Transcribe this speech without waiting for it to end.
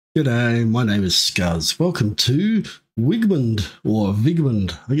G'day, my name is Scuzz. Welcome to Wigmund, or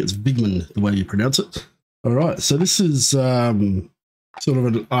Wigmund. I think it's Wigmund, the way you pronounce it. Alright, so this is sort of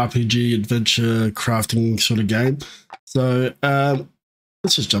an RPG, adventure, crafting sort of game. So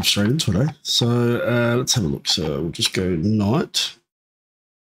let's just jump straight into it, eh? So let's have a look. So we'll just go night.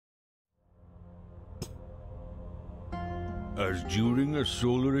 As during a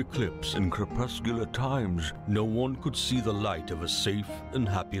solar eclipse in crepuscular times, no one could see the light of a safe and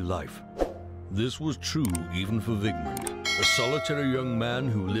happy life. This was true even for Wigmund, a solitary young man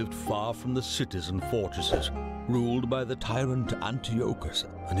who lived far from the cities and fortresses, ruled by the tyrant Antiochus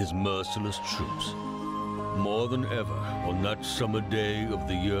and his merciless troops. More than ever, on that summer day of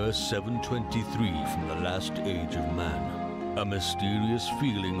the year 723 from the last age of man, a mysterious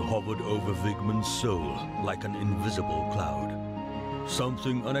feeling hovered over Wigmund's soul like an invisible cloud.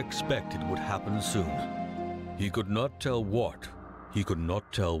 Something unexpected would happen soon. He could not tell what, he could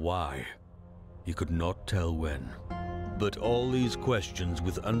not tell why, he could not tell when. But all these questions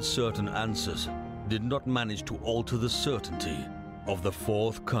with uncertain answers did not manage to alter the certainty of the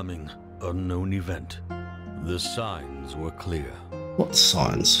forthcoming unknown event. The signs were clear. What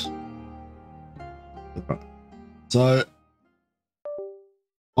signs? So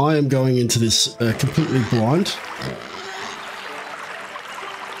I am going into this completely blind.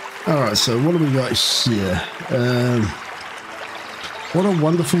 Alright, so what do we got here? What a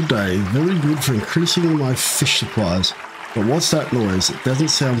wonderful day. Very good for increasing my fish supplies. But what's that noise? It doesn't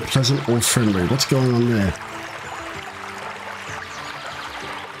sound pleasant or friendly. What's going on there?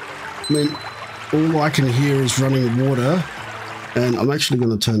 I mean, all I can hear is running water. And I'm actually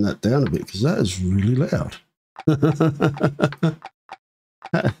going to turn that down a bit because that is really loud.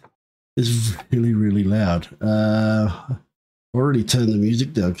 That is really, really loud. I already turned the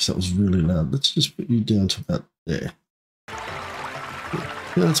music down because that was really loud. Let's just put you down to about there.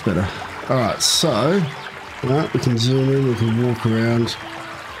 Yeah, that's better. Alright, so we can zoom in, we can walk around.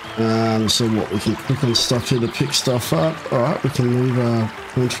 So what, we can click on stuff here to pick stuff up. Alright, we can move our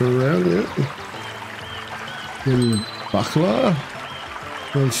pointer around, yeah. Then buckler.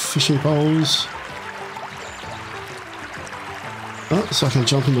 Those fishing poles. Oh, so I can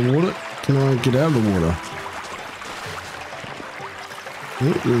jump in the water. Can I get out of the water?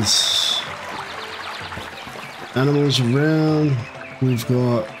 Oh, there's animals around. We've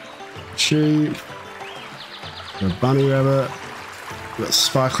got sheep, a bunny rabbit, we've got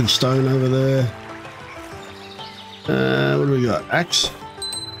sparkly stone over there. What do we got? Axe.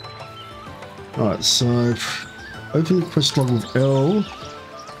 Alright, so open the quest log with L.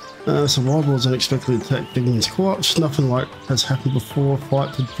 Some wild boars unexpectedly attack Wigmund's co-ops. Nothing like has happened before.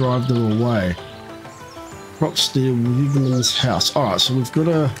 Fight to drive them away. Crops near Wigmund's house. Alright, so we've got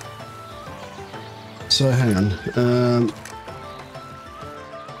a... So hang on.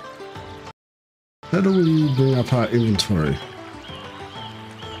 How do we bring up our inventory?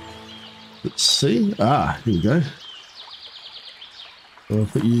 Let's see. Ah, here we go. I'll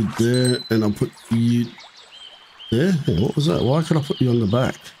put you there and I'll put you there. Hey, what was that? Why could I put you on the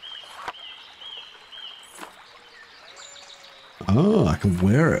back? Oh, I can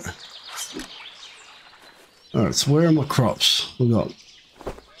wear it. Alright, so where are my crops? We've got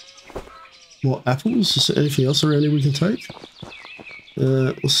more apples. Is there anything else around here we can take?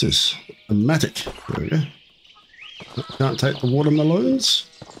 What's this? A mattock. There we go. Can't take the watermelons.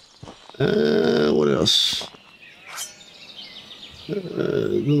 What else?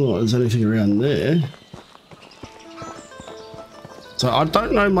 Doesn't look like there's anything around there. So I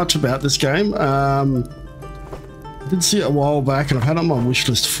don't know much about this game. I did see it a while back and I've had it on my wish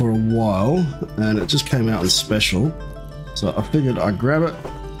list for a while and it just came out on special. So I figured I'd grab it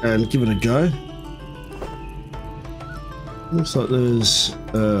and give it a go. Looks like there's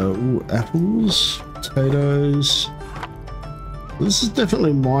apples, potatoes. This is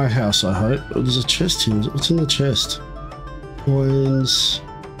definitely my house, I hope. Oh, there's a chest here. What's in the chest? Coins,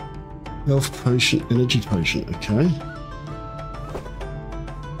 health potion, energy potion. Okay.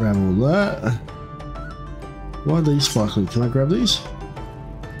 Grab all that. Why are these sparkly? Can I grab these?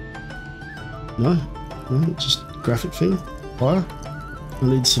 No? No, just graphic thing. Fire. I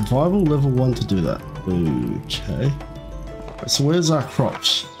need survival level 1 to do that. Okay. So where's our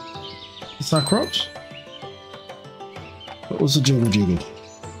crops? What's our crops? What was the jingle jingle?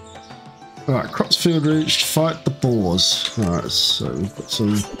 Alright, crops field reached, fight the boars. Alright, so we've got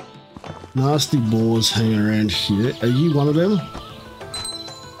some nasty boars hanging around here. Are you one of them?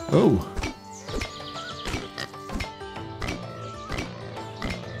 Oh.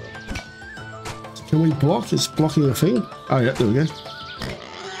 Can we block? It's blocking the thing. Oh yeah, there we go.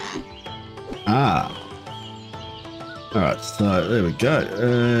 Ah. Alright, so there we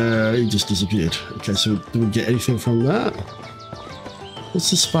go. He just disappeared. Okay, so do we get anything from that? What's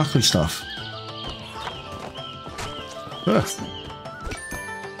this sparkly stuff? Ah.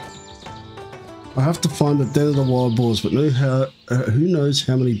 I have to find the den of the wild boars, but who knows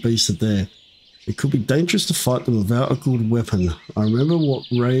how many beasts are there. It could be dangerous to fight them without a good weapon. I remember what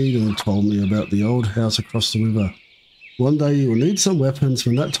Raiden told me about the old house across the river. One day you will need some weapons.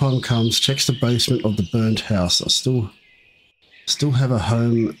 When that time comes, check the basement of the burned house. I still have at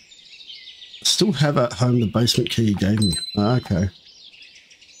home the basement key you gave me. Okay.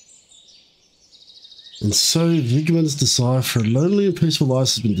 And so Wigmund's desire for a lonely and peaceful life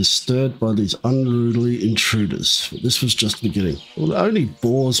has been disturbed by these unruly intruders. But this was just the beginning. Well, they're only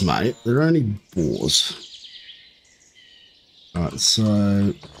boars, mate. They're only boars. Alright,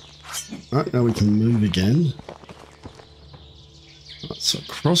 so... Alright, now we can move again. Right, so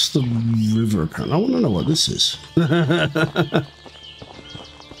across the river, apparently. I want to know what this is.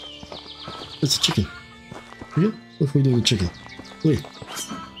 It's a chicken. Yeah? What if we do the chicken? Wait.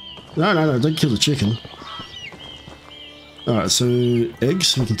 No, don't kill the chicken. Alright, so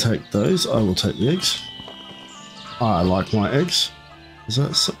eggs, we can take those. I will take the eggs. I like my eggs. Is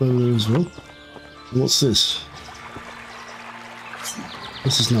that something over there as well? And what's this?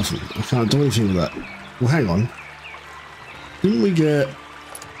 This is nothing. I can't do anything with that. Well, hang on. Didn't we get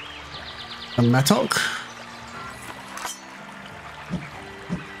a mattock?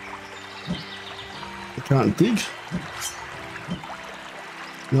 I can't dig.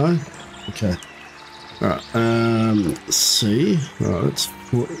 No? Okay. Alright, let's see. Alright, let's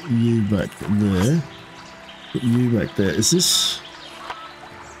put you back there. Put you back there. Is this...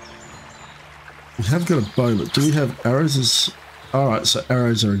 We have got a bow, but do we have arrows? Alright, so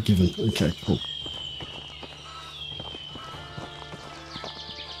arrows are a given. Okay, cool.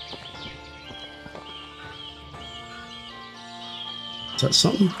 Is that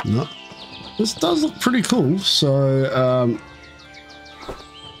something? No. This does look pretty cool, so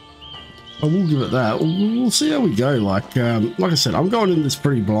I will give it that. We'll see how we go. Like I said, I'm going in this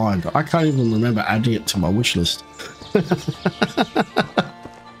pretty blind. I can't even remember adding it to my wish list.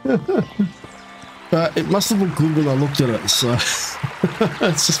 But it must have looked good when I looked at it, so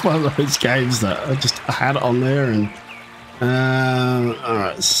it's just one of those games that I had it on there. And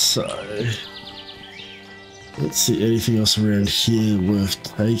alright, so let's see anything else around here worth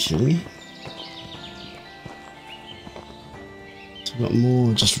taking. Got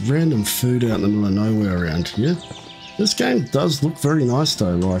more just random food out in the middle of nowhere around here. This game does look very nice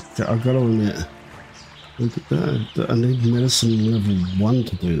though, like I've got to admit. Look at that. I need medicine level 1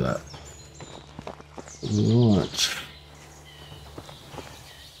 to do that. Right.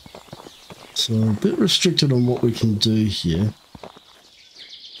 So a bit restricted on what we can do here.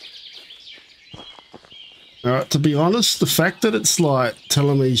 Alright, to be honest, the fact that it's like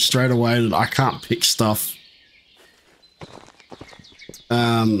telling me straight away that I can't pick stuff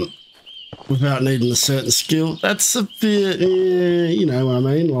without needing a certain skill, that's a bit, you know what I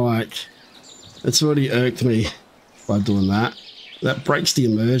mean? Like, it's already irked me by doing that. That breaks the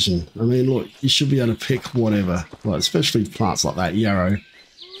immersion. I mean, look, you should be able to pick whatever, like especially plants like that, yarrow.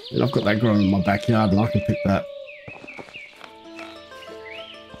 And I've got that growing in my backyard and I can pick that.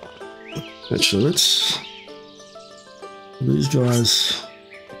 Actually, let's... These guys...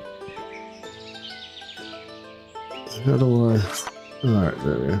 How do I... Alright,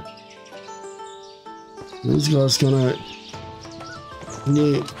 there we go. These guys gonna...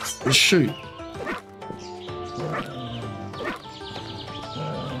 Yeah, shoot.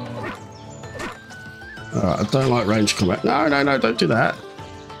 Alright, I don't like range combat. No, don't do that.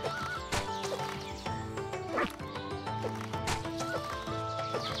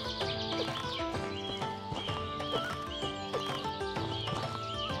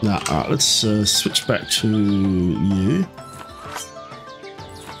 No, alright, let's switch back to you.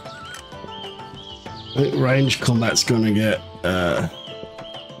 I think range combat's going to get a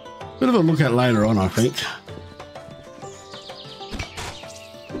bit of a look at later on, I think.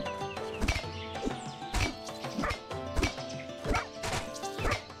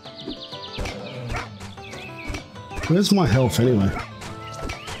 Where's my health anyway?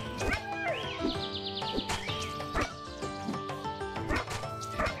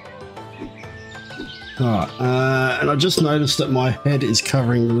 Alright, and I just noticed that my head is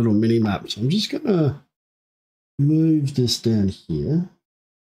covering the little mini map, so I'm just gonna move this down here.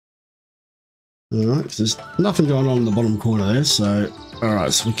 Alright, because there's nothing going on in the bottom corner there, so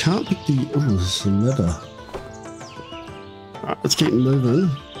alright, so we can't pick the... Oh, there's some leather. Alright, let's keep moving.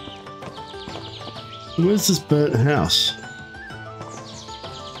 Where's this burnt house?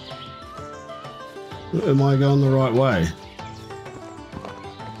 Am I going the right way?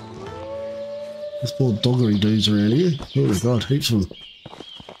 There's more doggery dudes around here. Oh my god, heaps of them.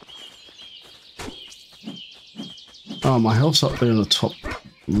 Oh, my health's up there in the top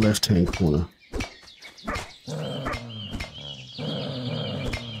left-hand corner.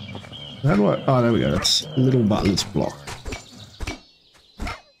 How do I... Oh, there we go. That's the middle button's block.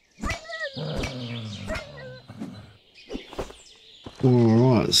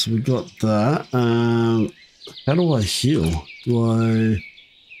 Alright, so we got that. How do I heal? So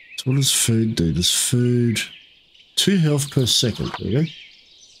what does food do? Does food... 2 health per second. There we go.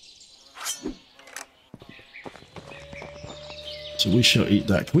 So we shall eat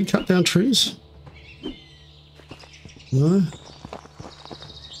that. Can we cut down trees? No?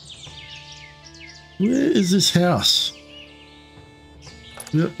 Where is this house?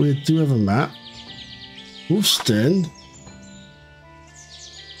 Yep, we do have a map. Wolf's Den.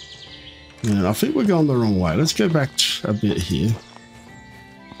 Yeah, I think we're going the wrong way. Let's go back a bit here.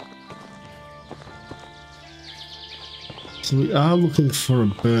 So we are looking for a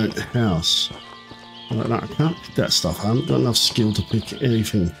burnt house. No, I can't pick that stuff. I haven't got enough skill to pick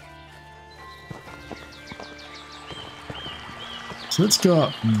anything. So let's go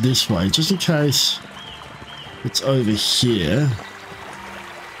up this way, just in case it's over here.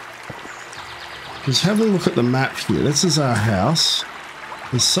 Just have a look at the map here. This is our house.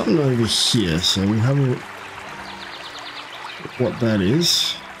 There's something over here, so we'll have a look what that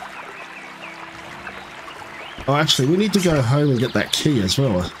is. Oh, actually, we need to go home and get that key as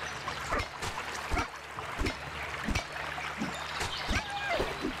well.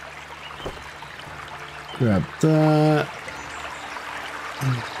 Grab that.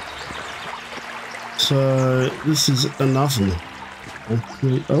 So this is enough. Oh,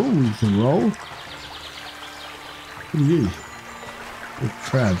 we can roll. What are you? Oh,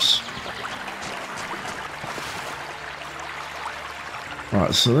 crabs.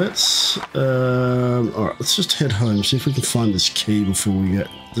 Alright, so let's alright, let's just head home, see if we can find this key before we get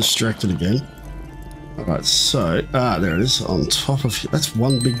distracted again. Alright, so there it is on top of here. That's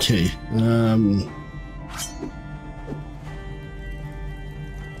one big key.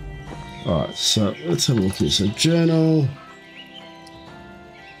 Alright, so let's have a look here. So journal,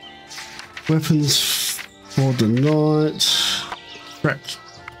 weapons for the night, crack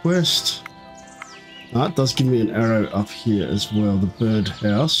quest. It does give me an arrow up here as well, the bird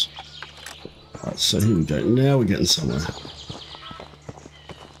house. Alright, so here we go. Now we're getting somewhere.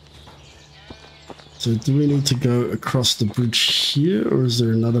 So do we need to go across the bridge here, or is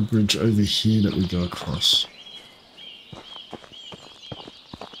there another bridge over here that we go across?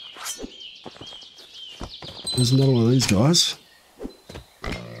 There's another one of these guys.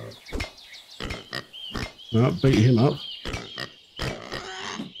 Oh, beat him up.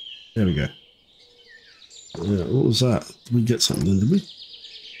 There we go. Yeah, what was that? Did we get something, did we?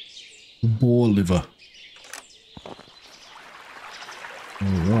 Boar liver.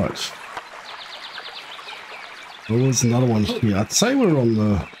 Alright. Well, there's another one here. I'd say we're on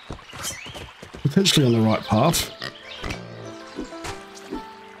the... potentially on the right path.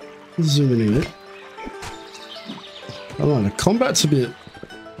 Let's zoom in a bit. I don't know, the combat's a bit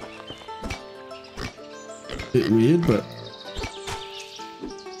weird, but...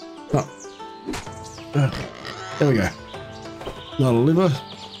 there we go. Not a liver.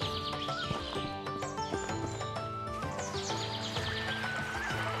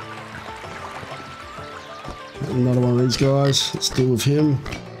 Another one of these guys. Let's deal with him.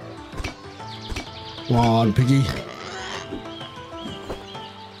 Come on, piggy.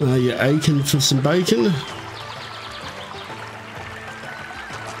 You're aching for some bacon.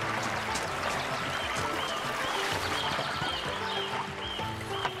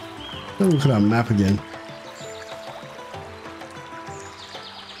 Look at our map again.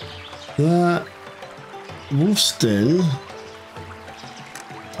 That Wolf's Den.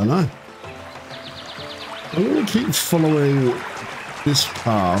 I know. I'm going to keep following this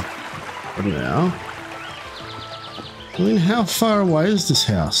path for now. I mean, how far away is this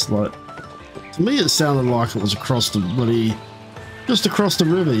house? Like, to me, it sounded like it was across the bloody, just across the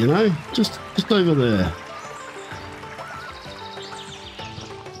river, you know, just over there.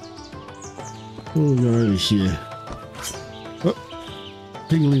 We'll go over here. Oh,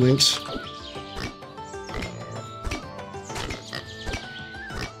 Piggly-winks.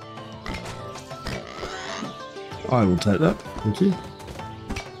 I will take that, thank you.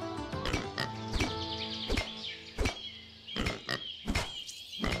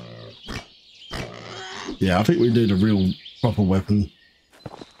 Yeah, I think we need a real proper weapon.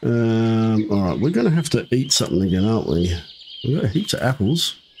 Alright, we're going to have to eat something again, aren't we? We've got heaps of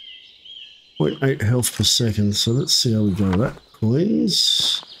apples. 0.8 health per second, so let's see how we go with that.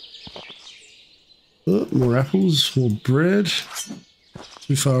 Coins. Oh, more apples, more bread.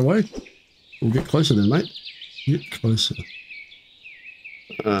 Too far away. We'll get closer then, mate. Get closer.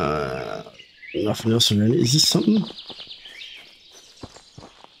 Nothing else around it. Is this something?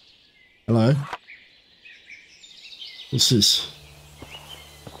 Hello? What's this?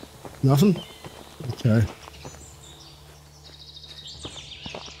 Nothing? Okay.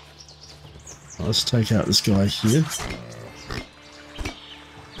 Let's take out this guy here.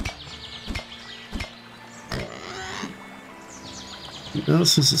 Now it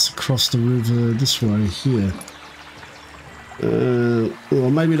says it's across the river this way here.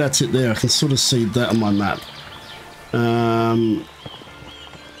 Well, maybe that's it there. I can sort of see that on my map.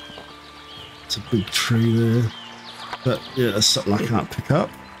 It's a big tree there. But yeah, that's something I can't pick up.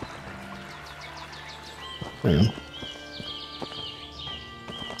 Hang on.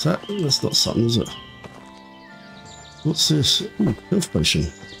 Is that? That's not something, is it? What's this? Ooh, health potion.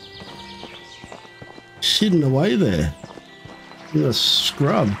 Hidden away there. In a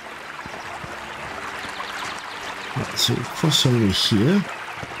scrub. Right, so we'll cross over here.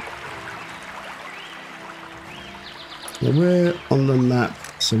 Now we're on the map,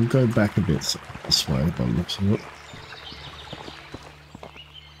 so we'll go back a bit this way by the looks of it.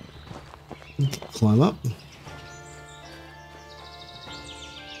 Climb up.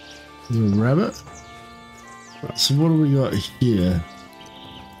 There's a rabbit. Right, so what do we got here?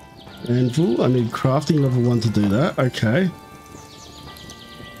 Anvil. I need crafting level 1 to do that. Okay.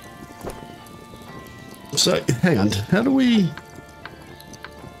 So, hang on. How do we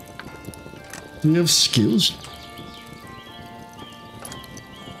have skills?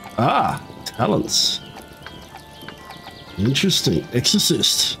 Ah, talents. Interesting.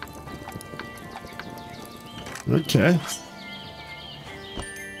 Exorcist. Okay.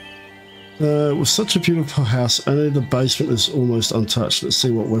 With such a beautiful house, only the basement is almost untouched. Let's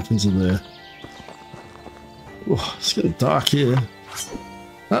see what weapons are there. Oh, it's getting dark here.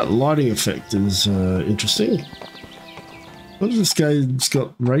 That lighting effect is interesting. What if this game's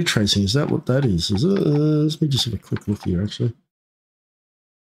got ray tracing? Is that what that is? Is it? Let me just have a quick look here, actually.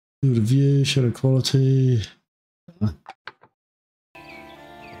 Field of view, shadow quality.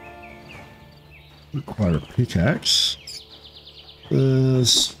 Require a pickaxe.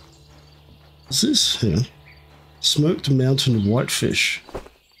 What's this here? Smoked mountain whitefish.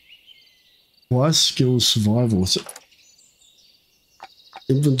 Why skills survival? What's it?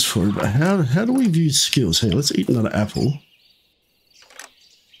 Inventory, but how do we view skills? Hang on, let's eat another apple.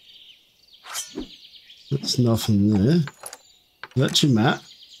 That's nothing there. That's your map.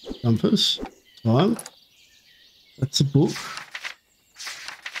 Compass. Time. That's a book.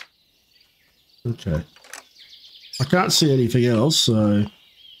 Okay. I can't see anything else, so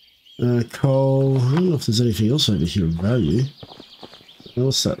coal. I don't know if there's anything else over here of value.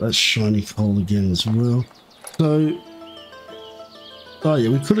 What's that? That's shiny coal again as well. So oh yeah,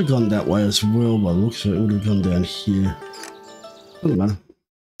 we could have gone that way as well by the looks of it. It would have gone down here. Doesn't matter.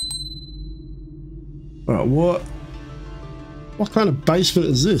 Alright, what kind of basement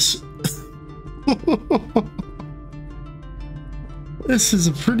is this? This is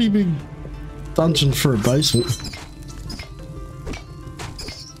a pretty big dungeon for a basement.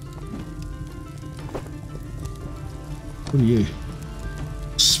 What are you?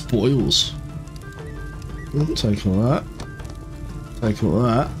 Spoils. I'll take all that. Take all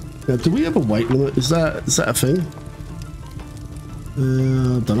that. Now, do we have a weight limit? Is that a thing?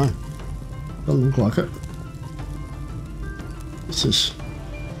 I don't know. Doesn't look like it. What's this?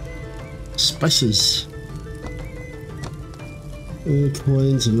 Spices.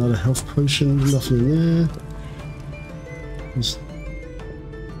 Coins, another health potion. Nothing in there. There's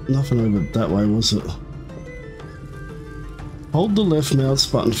nothing over that way, was it? Hold the left mouse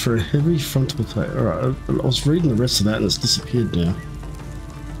button for a heavy frontal attack. Alright, I was reading the rest of that and it's disappeared now.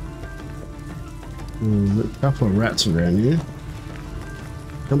 A couple of rats around here.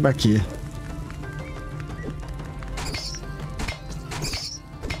 Come back here.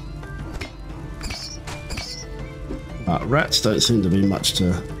 Rats don't seem to be much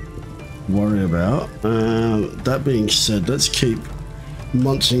to worry about. That being said, let's keep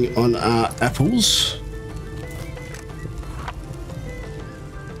munching on our apples.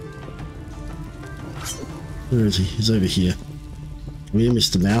 Where is he? He's over here. Come here,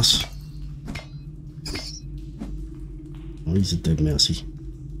 Mr. Mouse. Oh, he's a dead mousey.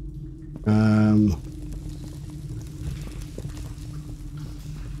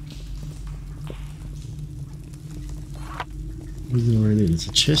 There's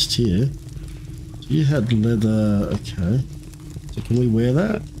a chest here. So you had leather, okay. So can we wear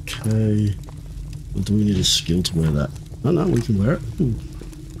that? Okay. Or do we need a skill to wear that? Oh no, we can wear it. Ooh.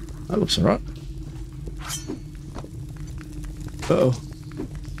 That looks alright. Uh-oh.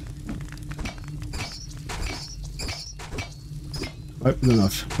 Open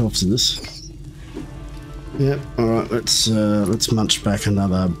enough helps in this. Yep, alright, let's munch back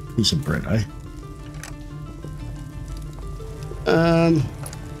another piece of bread, eh?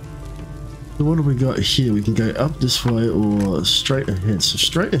 So what have we got here? We can go up this way or straight ahead. So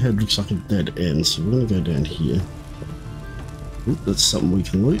straight ahead looks like a dead end, so we're gonna go down here. Oop, that's something we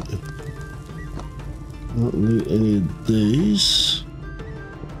can loot. Not loot any of these.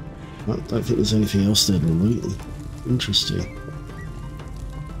 I don't think there's anything else there to loot. Interesting.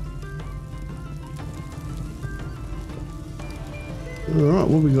 Alright,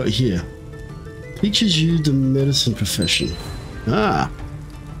 what have we got here? Teaches you the medicine profession. Ah!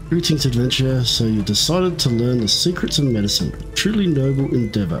 Greetings, adventurer. So you decided to learn the secrets of medicine. A truly noble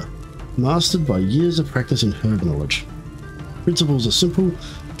endeavor. Mastered by years of practice in herb knowledge. Principles are simple.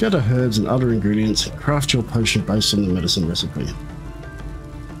 Gather herbs and other ingredients and craft your potion based on the medicine recipe.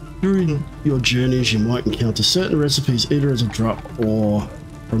 During your journeys, you might encounter certain recipes either as a drop or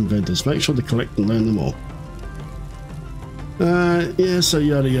from vendors. Make sure to collect and learn them all. Yeah, so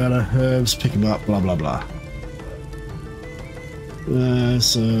yada yada, herbs, pick them up, blah blah blah.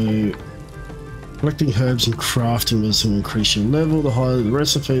 So collecting herbs and crafting medicine will increase your level. The higher the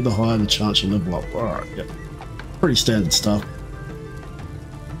recipe, the higher the chance you'll level up. Alright, yep. Pretty standard stuff.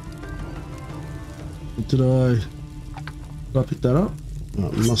 Did I pick that up?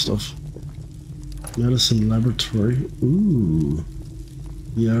 Oh, must have. Medicine laboratory. Ooh.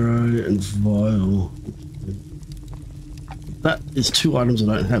 Yarrow and vial. That is 2 items I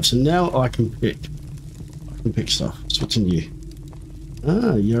don't have, so now I can pick stuff. Switching you.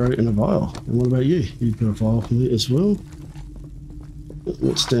 Ah, yarrow and a vial. And what about you? You've got a vial for me as well.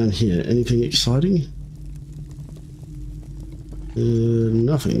 What's down here? Anything exciting?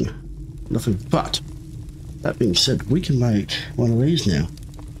 Nothing. Nothing, but that being said, we can make one of these now.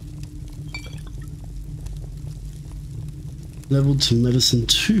 Leveled to medicine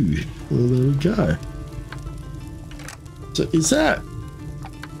 2. Well, there we go. So is that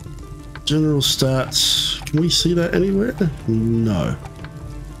general stats? Can we see that anywhere? No.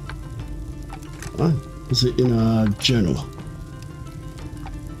 Oh, is it in our journal?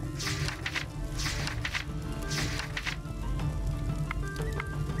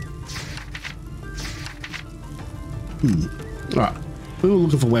 Alright, we were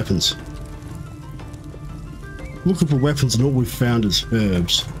looking for weapons. Looking for weapons and all we found is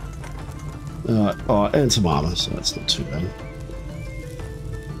herbs. Oh, and some armor, so that's not too bad.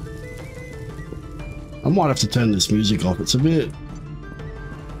 I might have to turn this music off. It's a bit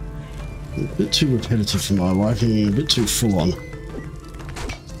too repetitive for my liking, a bit too full on.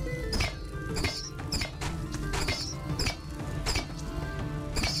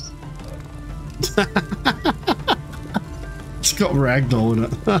 It's got ragdoll in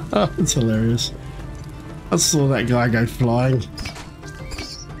it. It's hilarious. I saw that guy go flying.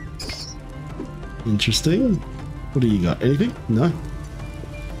 Interesting. What do you got? Anything? No?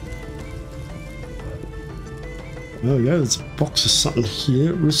 There we go. There's a box of something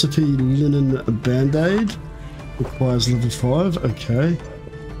here. Recipe linen band-aid. Requires level 5. Okay.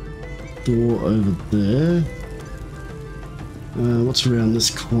 Door over there. What's around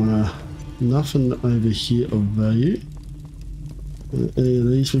this corner? Nothing over here of value. Any of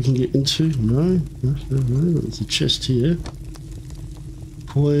these we can get into? No? No. There's a chest here.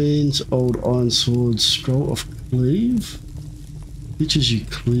 Coins, old iron sword, scroll of cleave. Teaches you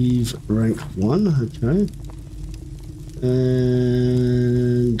cleave rank 1, okay.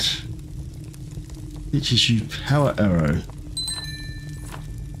 And teaches you power arrow.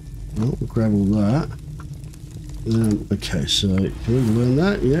 Well, we'll grab all that. Okay, so can we learn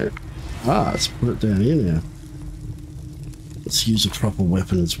that? Yeah. Ah, let's put it down here now. Let's use a proper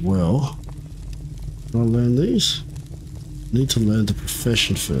weapon as well. Can I learn these? Need to learn the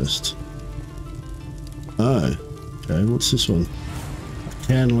profession first. Oh, okay, what's this one? I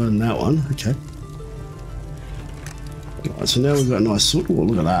can learn that one, okay. Alright, so now we've got a nice sword. Oh,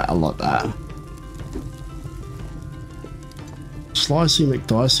 look at that, I like that. Slicey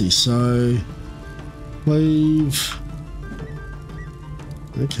McDicey, so cleave.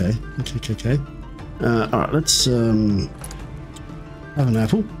 Okay. Alright, let's have an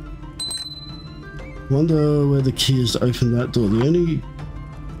apple. Wonder where the key is to open that door. Only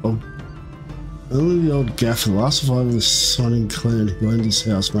the old gaffer, the last survivor of the Signing clan who owned this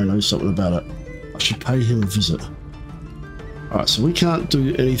house, may know something about it. I should pay him a visit. Alright, so we can't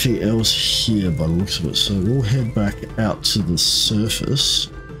do anything else here by the looks of it, so we'll head back out to the surface.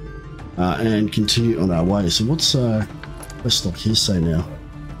 and continue on our way. So what's Quest log here say now?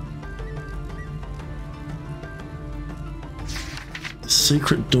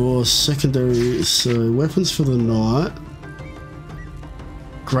 Secret door, secondary, so weapons for the night.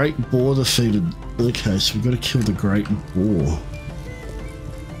 Great boar defeated. Okay, so we've got to kill the great boar.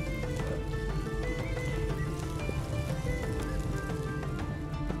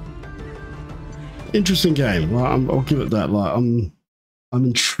 Interesting game. Well, I'll give it that. Like, I'm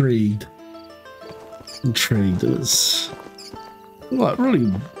intrigued. Intrigued. It's like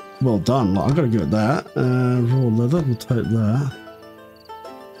really well done. Like, I've got to give it that. Raw leather. We'll take that.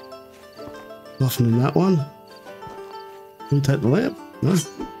 Nothing in that one. Can we take the lamp? No.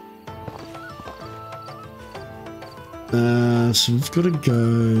 So we've got to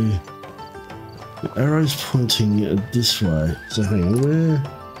go. The arrow's pointing this way. So hang on, where?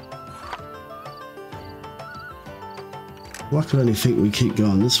 Well, I could only think we keep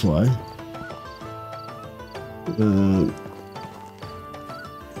going this way.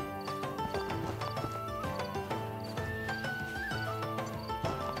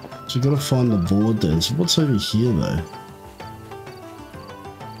 So we've got to find the board then. So what's over here though?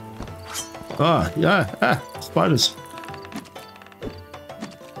 Ah, yeah, spiders.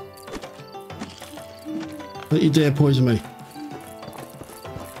 Don't you dare poison me.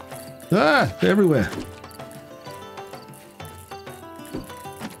 Ah, they're everywhere.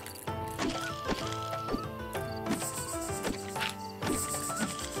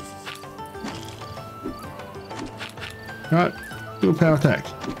 Alright, do a power attack.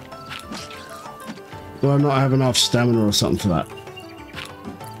 Do I not have enough stamina or something for that?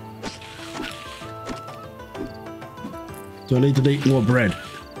 Do I need to eat more bread?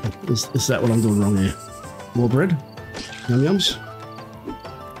 Is that what I'm doing wrong here? More bread? Yum yums?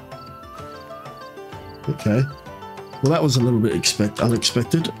 Okay. Well, that was a little bit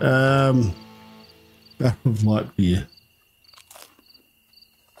unexpected. Back of light beer.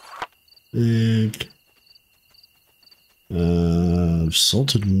 Egg.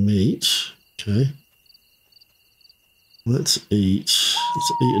 Salted meat. Okay. Let's eat.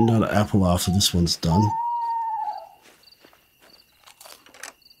 Let's eat another apple after this one's done.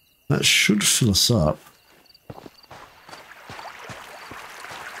 That should fill us up.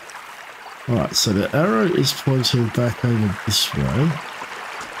 Alright, so the arrow is pointing back over this way.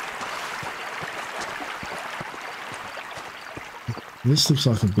 This looks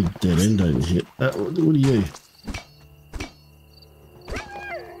like a big dead end over here. What are you?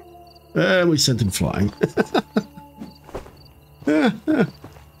 And we sent him flying.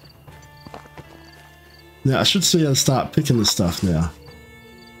 Now, I should see how to start picking this stuff now.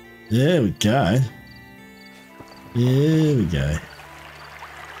 There we go. There we go.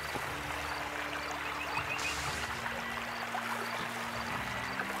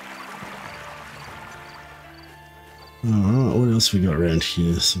 Alright, what else we got around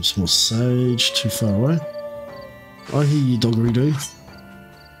here? Some small sage, too far away. I hear you, doggery-doo.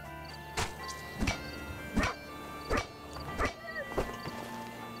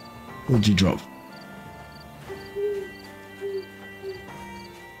 What'd you drop?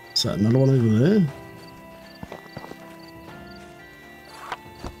 Is that another one over there?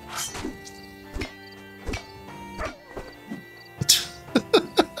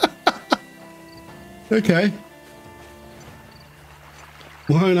 Okay.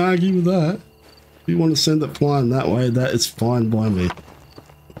 Won't argue with that. If you want to send it flying that way, that is fine by me.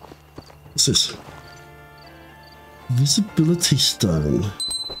 What's this? Visibility stone.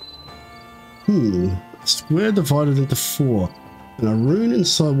 Square divided into 4. And a rune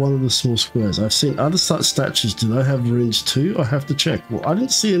inside one of the small squares. I've seen other such statues. Do they have runes too? I have to check. Well, I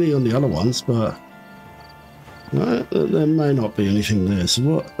didn't see any on the other ones, but no, there may not be anything there. So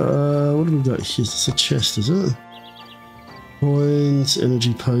what have we got here? It's a chest, is it? Coins,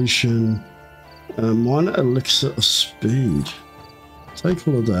 energy potion, minor elixir of speed. Take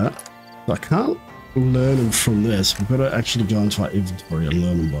all of that. I can't learn them from there, so we've got to actually go into our inventory and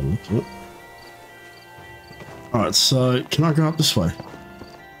learn them by looking at it. Alright, so can I go up this way?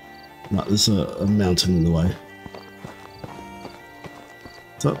 No, there's a mountain in the way.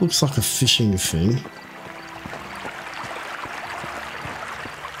 That looks like a fishing thing.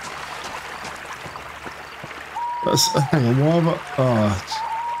 Hang on, why have I...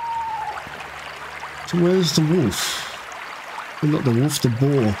 So where's the wolf? Well, not the wolf, the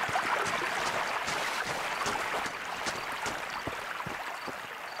boar.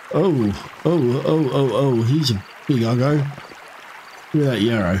 Oh, he's a big uggo. Look at that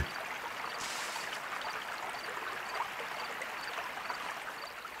yarrow.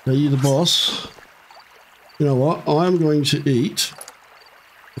 Are you the boss? You know what? I'm going to eat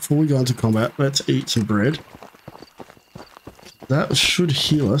before we go into combat, let's eat some bread. That should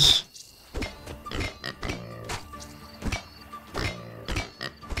heal us.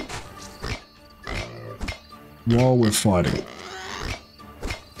 While we're fighting.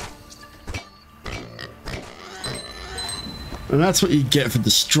 And that's what you get for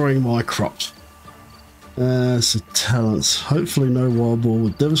destroying my crops. So talents. Hopefully no wild boar will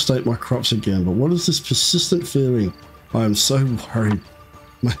devastate my crops again. But what is this persistent feeling? I am so worried.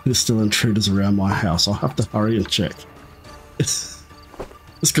 Maybe there's still intruders around my house. I'll have to hurry and check. This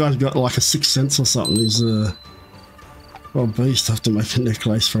guy's got like a sixth sense or something. He's a wild beast. I have to make a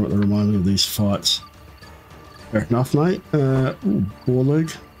necklace from it to remind me of these fights. Fair enough, mate. Ooh, boar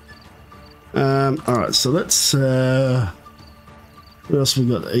leg. Alright, so let's what else we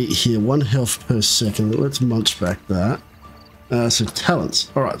got to eat here? 1 health per second. Let's munch back that. So talents.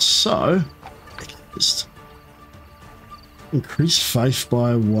 Alright, so just increase faith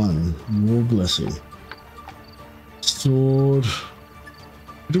by 1. More blessing. Sword.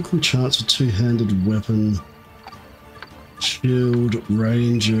 Critical chance of 2-handed weapon. Shield.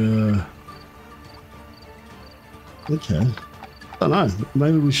 Ranger. Okay. I don't know.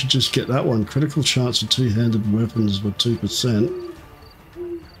 Maybe we should just get that one. Critical chance of 2-handed weapons by 2%.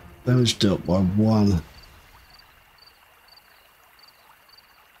 Damage dealt by 1.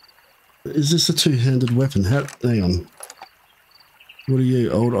 Is this a 2-handed weapon? Hang on. What are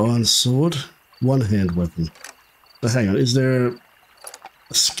you? Old iron sword? 1-hand weapon. So hang on. Is there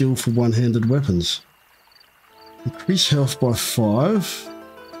a skill for 1-handed weapons? Increase health by 5.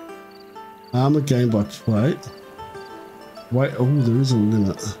 Armor gained by plate. Wait, oh, there is a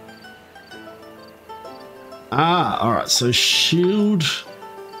limit. Ah, alright, so shield.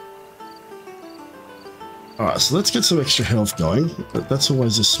 Alright, so let's get some extra health going. That's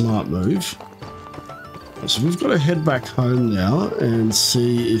always a smart move. So we've got to head back home now and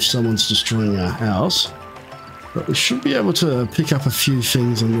see if someone's destroying our house. But we should be able to pick up a few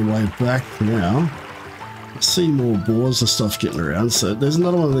things on the way back now. See more boars and stuff getting around. So there's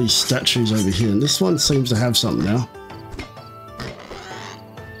another one of these statues over here, and this one seems to have something now.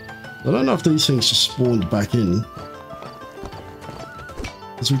 I don't know if these things just spawned back in,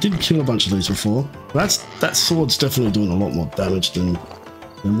 because we did kill a bunch of these before. That sword's definitely doing a lot more damage than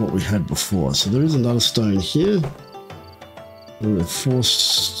what we had before. So there is another stone here. There are 4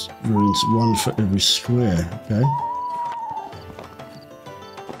 runes, 1 for every square. Okay.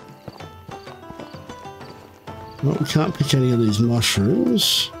 Well, we can't pick any of these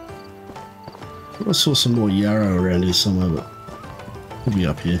mushrooms. I saw some more yarrow around here somewhere, but it'll be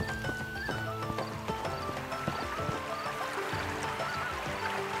up here.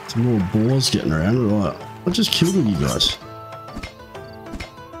 Some more boars getting around. Right, I just killed all you guys.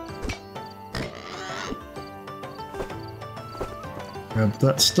 Grab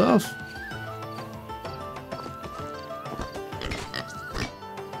that stuff.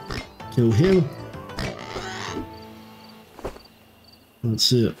 Kill him.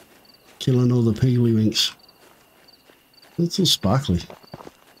 That's it. Killing all the piggly-winks. It's all sparkly.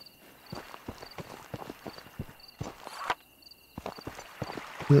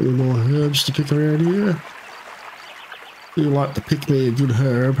 Got any more herbs to pick around here? Do you like to pick me a good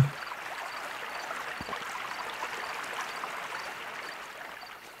herb?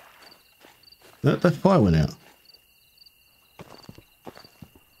 That fire went out.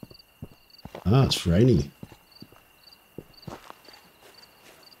 Ah, it's rainy.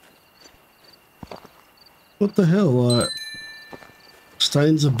 What the hell?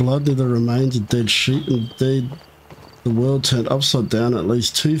 Stains of blood near the remains of dead sheep. Indeed, the world turned upside down. At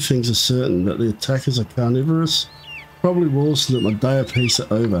least 2 things are certain: that the attackers are carnivorous, probably wolves, and that my day of peace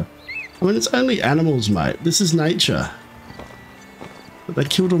are over. I mean, it's only animals, mate. This is nature. But they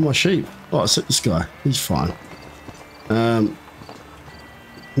killed all my sheep. Oh, I set this guy. He's fine. And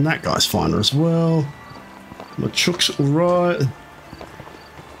that guy's fine as well. My chook's alright.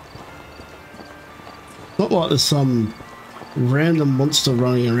 Not like there's some random monster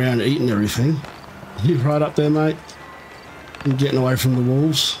running around eating everything. You right up there, mate? You getting away from the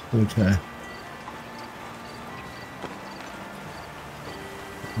wolves? Okay.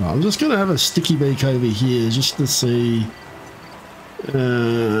 Right, I'm just going to have a sticky beak over here just to see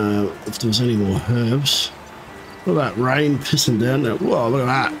if there's any more herbs. Look at that rain pissing down there. Whoa, look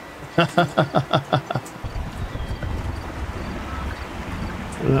at that.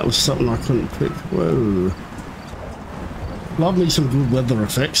 And that was something I couldn't pick. Whoa. Love me some good weather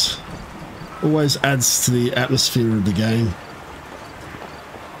effects. Always adds to the atmosphere of the game.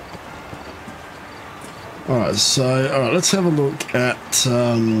 Alright, so let's have a look at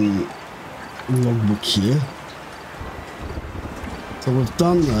logbook here. So we've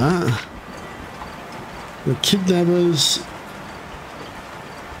done that. The kidnappers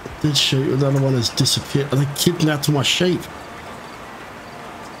did shoot. The other one has disappeared. They kidnapped my sheep.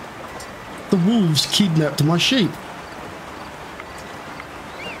 The wolves kidnapped my sheep.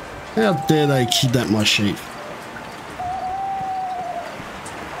 How dare they kidnap my sheep?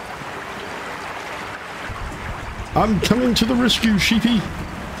 I'm coming to the rescue, sheepy.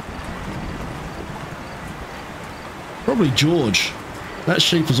 Probably George. That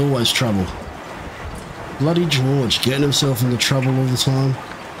sheep is always trouble. Bloody George, getting himself into trouble all the time.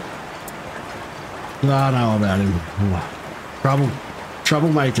 I know about him.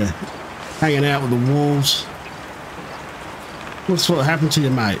 Troublemaker. Hanging out with the wolves. What's what happened to you,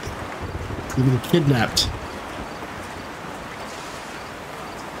 mate? You've been kidnapped.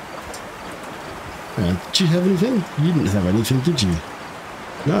 Did you have anything? You didn't have anything, did you?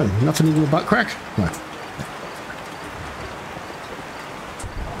 No, nothing in your butt crack? No.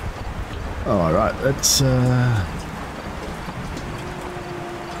 Alright, let's oh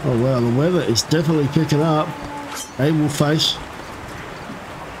wow, the weather is definitely picking up. Hey, wolf face.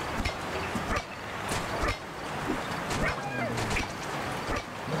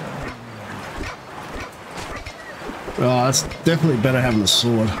 Oh, it's definitely better having a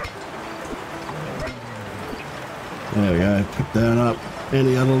sword. There we go, pick that up.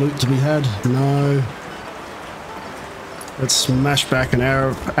 Any other loot to be had? No. Let's smash back an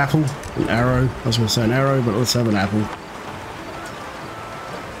arrow, apple, an arrow. I was going to say an arrow, but let's have an apple.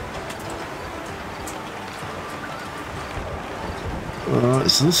 Alright,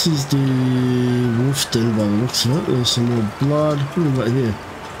 so this is the wolf den by the looks of it. There's some more blood. What do we got here?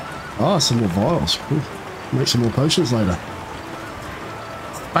 Ah, some more vials. Cool. Make some more potions later.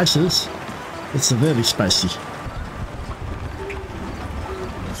 Spices. It's very spicy.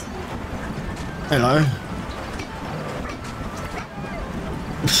 Hello.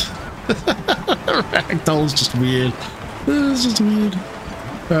 Ragdoll's just weird. It's just weird.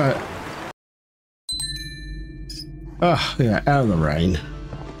 Alright. Oh, yeah, out of the rain.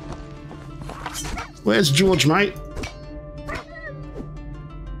 Where's George, mate?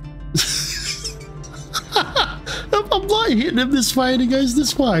 I'm like hitting him this way and he goes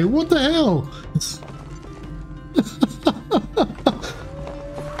this way. What the hell?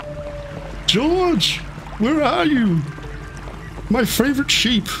 George, where are you? My favorite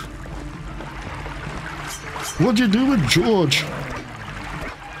sheep. What'd you do with George?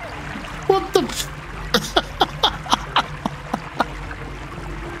 What the f—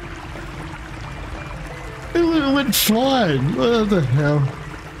 It went flying. What the hell?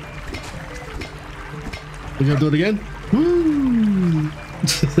 We gonna do it again? Woo!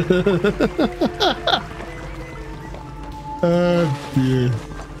 Oh dear.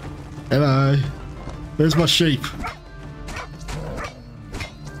 Hello. Where's my sheep?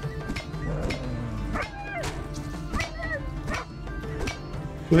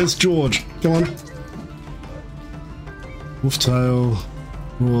 Where's George? Come on. Wolf tail.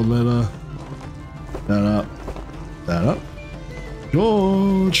 Raw leather. That up. That up.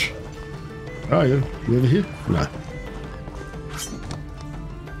 George! Where are you? You over here? No.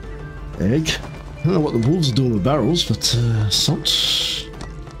 Egg. I don't know what the wolves are doing with barrels, but salt.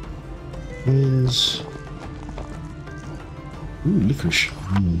 Is. Ooh, licorice.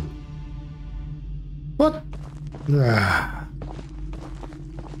 What? Ah.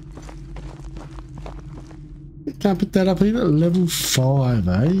 Can't pick that up either. Level 5,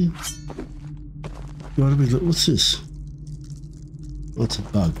 eh? What do we look? What's this? What's a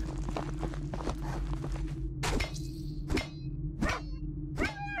bug?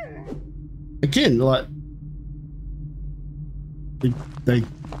 Again, like they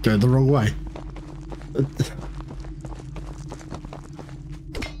go the wrong way.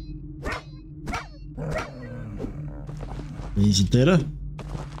 He's a deader.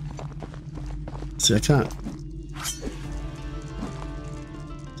 See, I can't.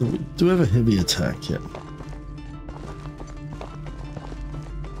 Do we have a heavy attack yet?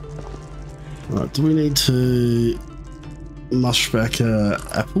 Right, do we need to mush back a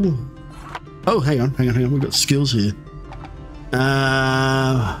apple? Oh, hang on. We've got skills here.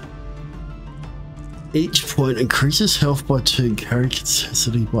 Each point increases health by 2 and carry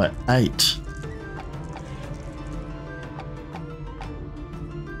capacity by 8.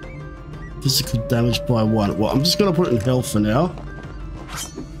 Physical damage by 1. Well, I'm just going to put it in health for now.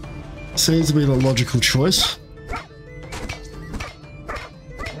 Seems to be the logical choice.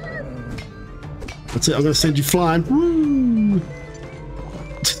 That's it, I'm going to send you flying. Woo!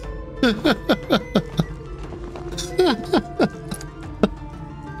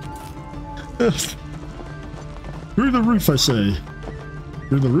 Through the roof, I say.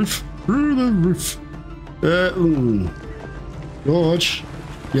 Through the roof. Through the roof. George,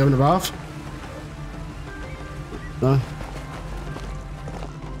 you having a bath? No?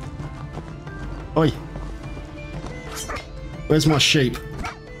 Oi. Where's my sheep?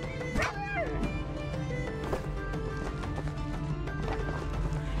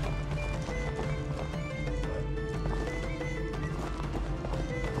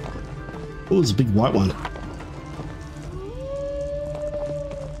 Oh, there's a big white one.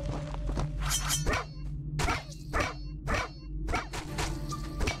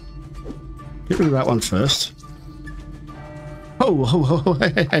 Get rid of that one first. Oh, oh, oh,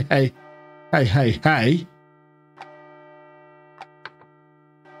 hey, hey, hey, hey, hey, hey.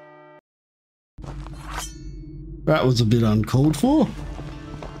 That was a bit uncalled for.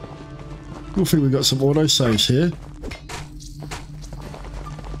 Good thing we got some auto saves here.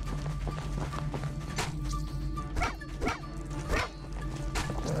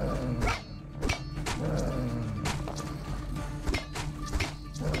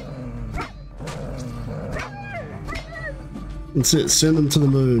 That's it, send them to the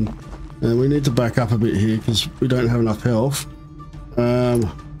moon. And we need to back up a bit here because we don't have enough health. Can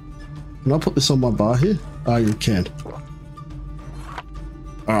I put this on my bar here? Oh, you can.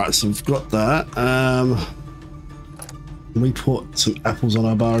 Alright, so we've got that. We put some apples on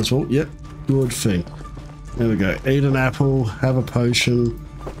our bar as well. Yep, good thing. There we go. Eat an apple, have a potion,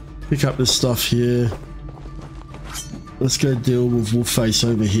 pick up this stuff here. Let's go deal with Wolfface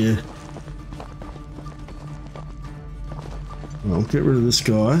over here. I'll get rid of this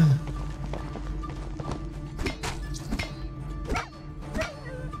guy.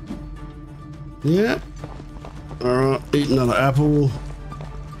 Yeah. Alright, eat another apple.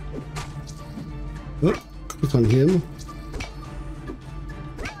 Oh, click on him.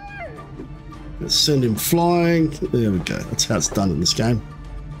 Let's send him flying. There we go. That's how it's done in this game.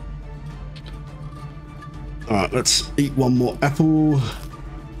 Alright, let's eat one more apple.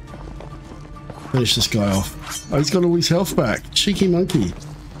 Finish this guy off. Oh, he's got all his health back. Cheeky monkey.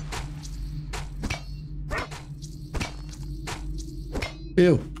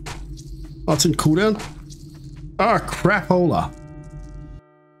 Ew. Oh, it's in cooldown? Ah, crapola.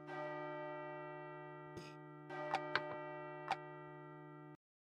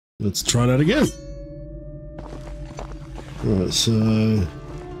 Let's try that again. Alright, so...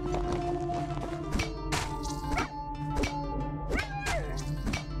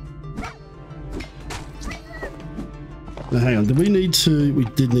 now hang on, did we need to... we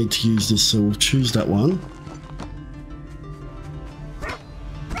did need to use this, so we'll choose that one.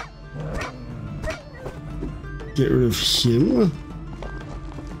 Get rid of him.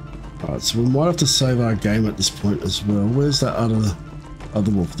 Alright, so we might have to save our game at this point as well. Where's that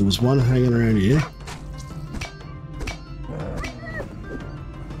other wolf? There was one hanging around here.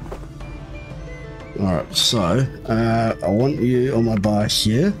 Alright, so I want you on my bar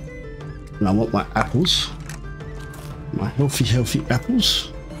here. And I want my apples. My healthy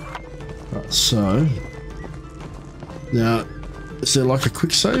apples. Right, so now is there like a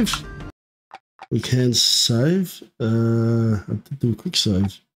quick save? We can save. I did do a quick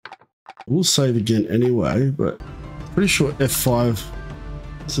save. We'll save again anyway, but pretty sure F5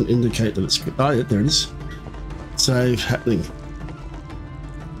 doesn't indicate that it's good. Oh yeah, there it is. Save happening.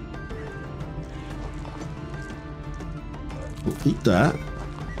 We'll eat that.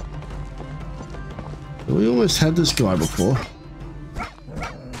 We almost had this guy before.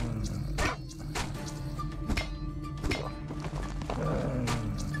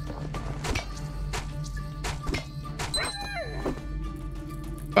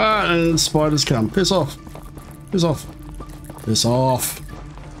 Ah, and the spiders come. Piss off. Piss off. Piss off.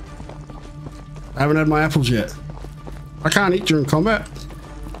 I haven't had my apples yet. I can't eat during combat.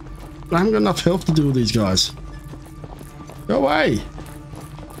 I haven't got enough health to deal with these guys. Go away.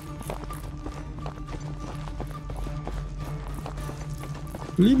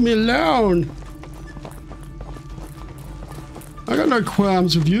 Leave me alone. I got no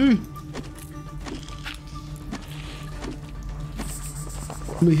qualms with you.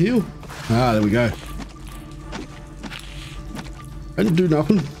 Let me heal. Ah, there we go. I didn't do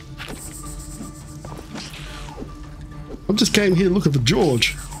nothing. I just came here looking for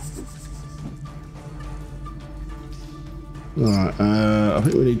George. Alright, I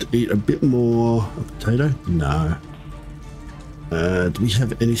think we need to eat a bit more. A potato? No. Do we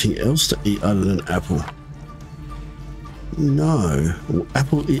have anything else to eat other than apple? No. Well,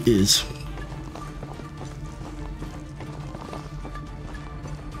 apple it is.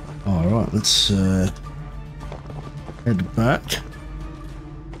 Alright, let's head back.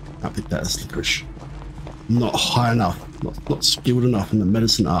 I think that's licorice. Not high enough. Not skilled enough in the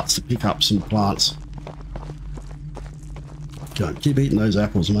medicine arts to pick up some plants. Go on, keep eating those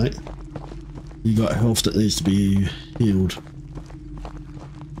apples, mate. You got health that needs to be healed.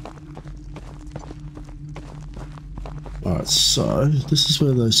 Alright, so this is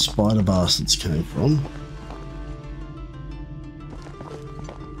where those spider bastards came from.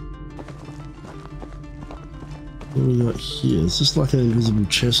 What do we got here? Is this like an invisible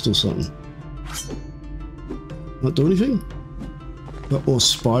chest or something? Not do anything? Got more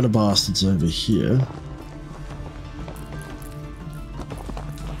spider bastards over here.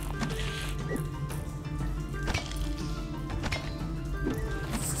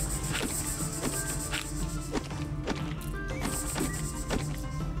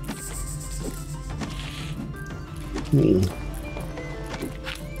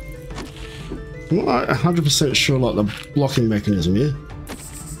 I'm not 100% sure like the blocking mechanism here.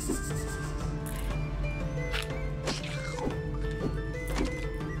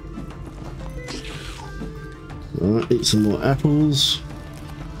 Alright, eat some more apples.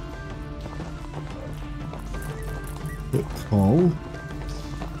 More coal.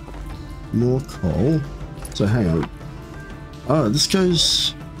 More coal. So hang on. Oh, this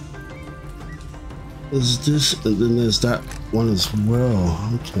goes... There's this, and then there's that one as well.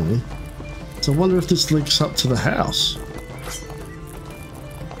 Okay. So I wonder if this links up to the house.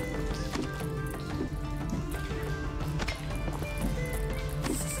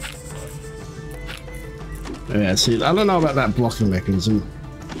 Yeah, see, I don't know about that blocking mechanism.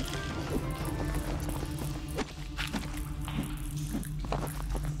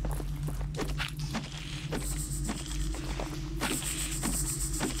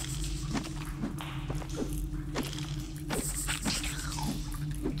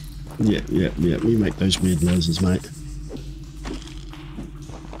 Yeah, we make those weird noises, mate.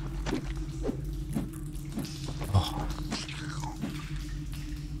 Oh.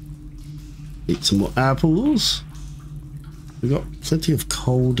 Eat some more apples. We've got plenty of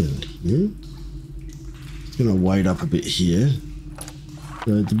coal down here. It's gonna wait up a bit here.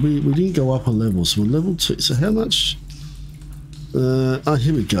 So we didn't go up a level, so we're level 2. So how much? Oh,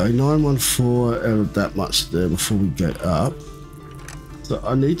 here we go. 914 out of that much there before we go up. So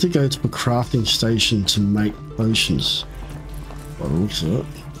I need to go to a crafting station to make potions. By the looks of it.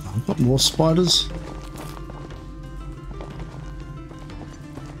 I've got more spiders.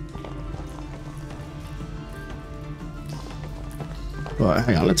 Right,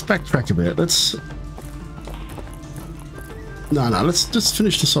 hang on, let's backtrack a bit. Let's just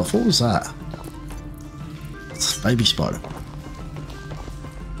finish this off. What was that? It's a baby spider.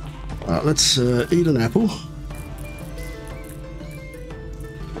 Alright, let's eat an apple.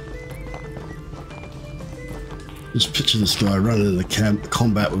 Just picture this guy running in the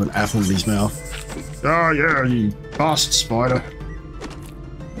combat with an apple in his mouth. Oh yeah, you bastard spider.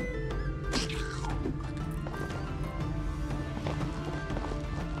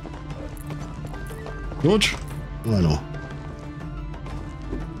 George? Why not?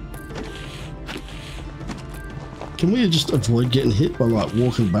 Can we just avoid getting hit by like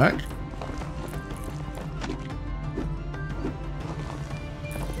walking back?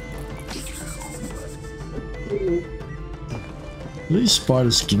 Do these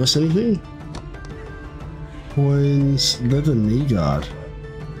spiders give us anything? Coins, leather knee guard.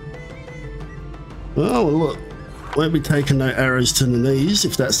 Oh, well, look. Won't be taking no arrows to the knees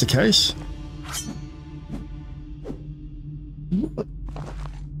if that's the case. What?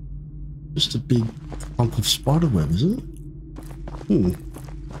 Just a big clump of spider web, isn't it?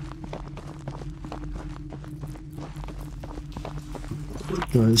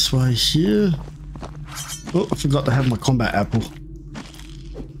 Go this way here. Oh, I forgot to have my combat apple.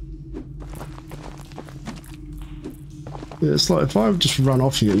 Yeah, it's like if I just run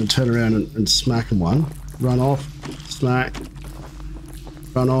off here and turn around and smack him one. Run off, smack,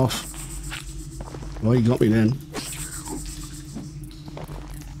 run off. Oh, you got me then.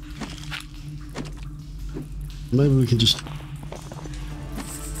 Maybe we can just...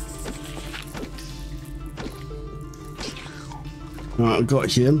 Alright, I've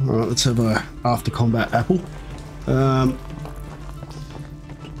got him. Alright, let's have a after combat apple.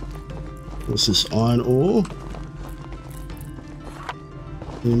 What's this? Iron ore.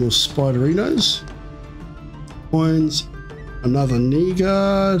 Any more spiderinos? Coins. Another knee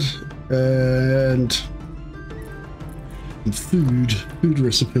guard. And food. Food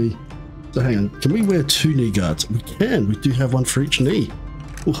recipe. So hang on. Can we wear 2 knee guards? We can. We do have one for each knee.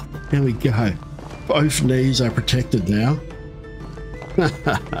 Oh, there we go. Both knees are protected now.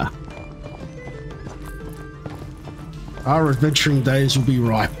 Our adventuring days will be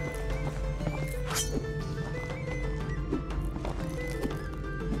ripe.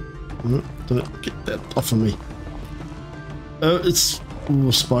 Don't get that off of me. It's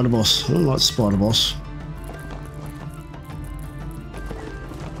ooh, spider boss. I don't like spider boss.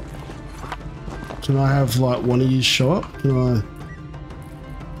 Can I have like one of you show up? Can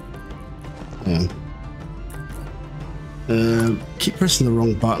I? Yeah. Keep pressing the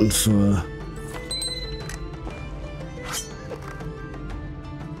wrong button for.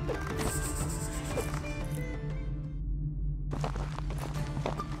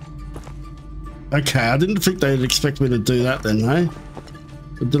 Okay, I didn't think they'd expect me to do that then, hey?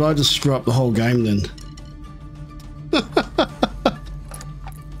 Or did I just screw up the whole game then?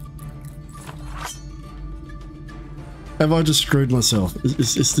 Have I just screwed myself?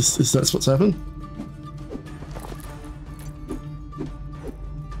 Is that what's happened?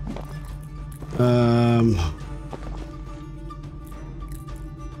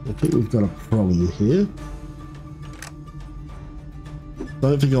 I think we've got a problem here.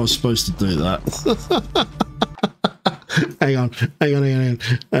 Don't think I was supposed to do that. hang on.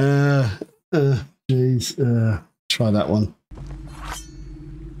 Jeez. Try that one.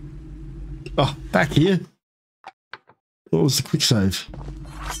 Oh, back here. What was the quick save?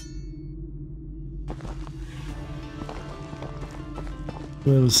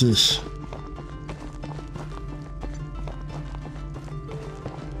 Where was this?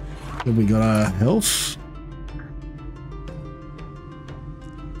 Have we got our health?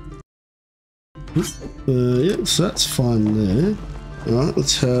 Yeah, so that's fine there. Alright,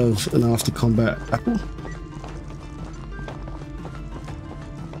 let's have an after combat apple.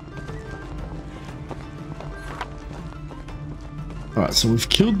 Alright, so we've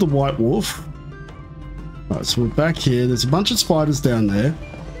killed the white wolf. Alright, so we're back here. There's a bunch of spiders down there.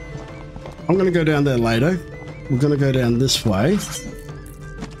 I'm going to go down there later. We're going to go down this way.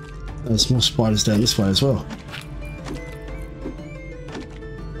 There's more spiders down this way as well.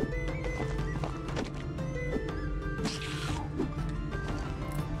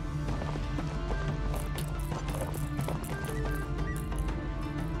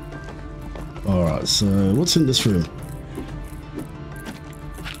 Alright, so what's in this room?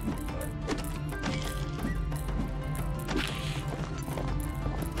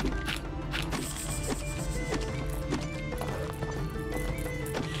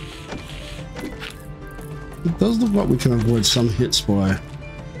 It does look like we can avoid some hits by... I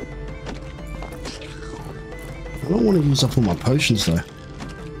don't want to use up all my potions though.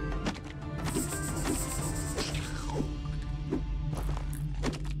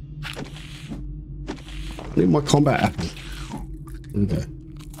 I need my combat apple. There we go.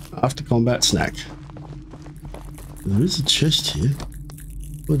 After combat snack. There is a chest here.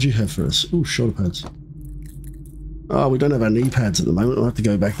 What do you have for us? Oh, shoulder pads. Oh, we don't have our knee pads at the moment. We'll have to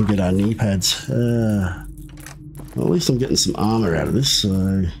go back and get our knee pads. Well, at least I'm getting some armor out of this,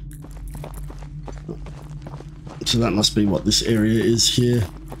 so that must be what this area is here.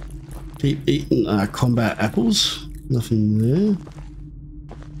 Keep eating combat apples. Nothing there.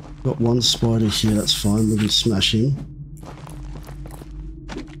 Got one spider here, that's fine. We can smash him.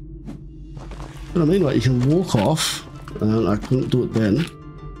 But I mean, like, you can walk off, and I couldn't do it then.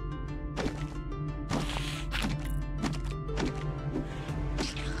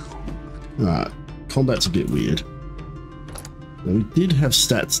 Alright, combat's a bit weird. Now, we did have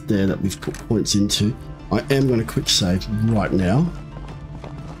stats there that we've put points into. I am going to quick save right now.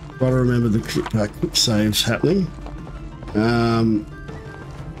 Gotta remember the quick saves happening. Don't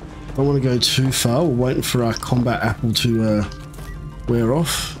want to go too far. We're waiting for our combat apple to wear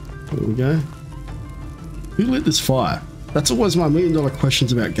off. There we go. Who lit this fire? That's always my million-dollar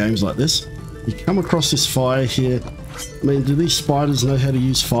questions about games like this. You come across this fire here. I mean, do these spiders know how to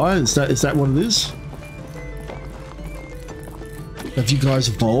use fire? Is that what it is? Have you guys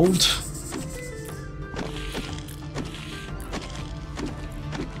evolved?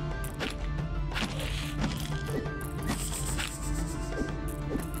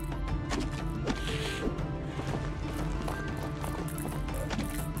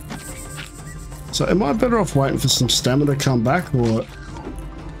 So am I better off waiting for some stamina to come back, or...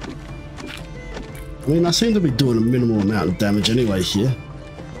 I mean, I seem to be doing a minimal amount of damage anyway here.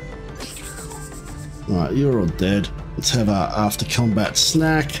 Alright, you're all dead. Let's have our after combat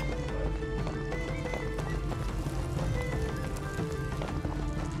snack.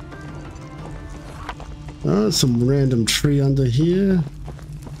 Alright, some random tree under here.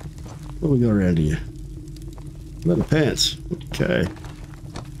 What do we got around here? Leather pants. Okay.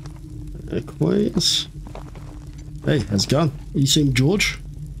 Acquaintance. Hey, how's it going? You seen George?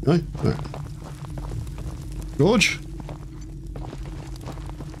 No? Alright. George?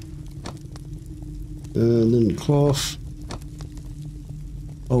 Linen cloth.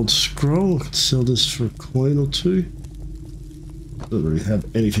 Old scroll. I could sell this for a coin or two. Doesn't really have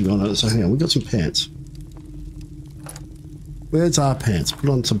anything on it. So hang on, we got some pants. Where's our pants? Put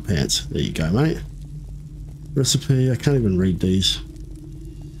on some pants. There you go, mate. Recipe. I can't even read these.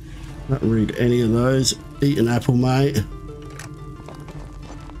 Can't read any of those. Eat an apple, mate.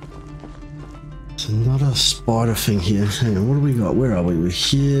 There's another spider thing here. Hang on, what do we got? Where are we? We're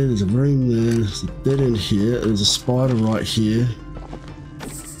here. There's a room there. There's a dead end here. There's a spider right here.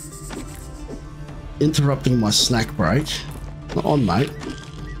 Interrupting my snack break. Not on, mate.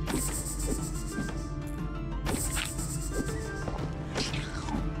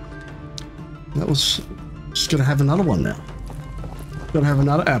 That was... Just gotta have another one now. Gotta have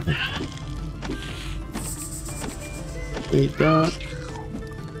another apple. Eat that.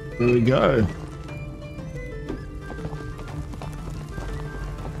 There we go.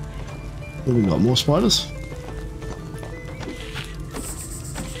 What we got? More spiders?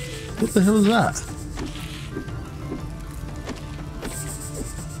 What the hell is that?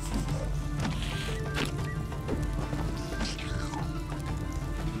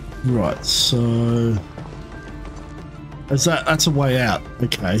 Right, so that's a way out.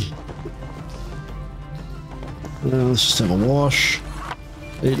 Okay. Let's just have a wash.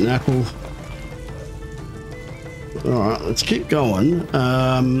 Eat an apple. Alright, let's keep going.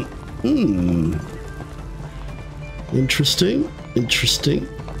 Interesting. Interesting.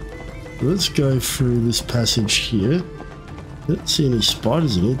 Let's go through this passage here. Didn't see any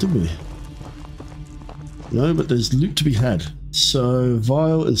spiders in here, did we? No, but there's loot to be had. So,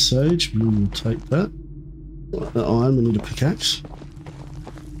 vial and sage, we will take that. The iron, we need a pickaxe.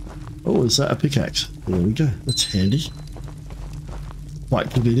 Oh, is that a pickaxe? There we go. That's handy.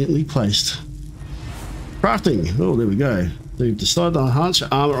 Quite conveniently placed. Crafting. Oh, there we go. So you've decided to enhance your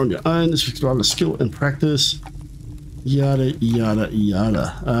armor on your own. This requires skill and practice. Yada, yada,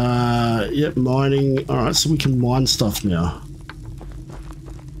 yada. Yep, mining. Alright, so we can mine stuff now.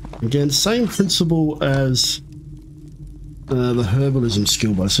 Again, same principle as the herbalism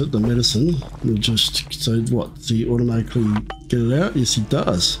skill, but I said the medicine. We just, so what? Does he automatically get it out? Yes, he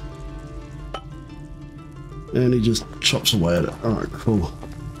does. And he just chops away at it. Alright, cool.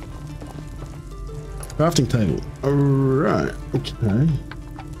 Crafting table. Alright, okay.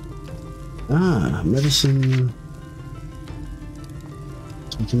 Medicine.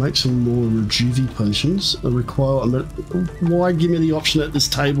 So we can make some more Rejuve potions. I require. Why give me the option at this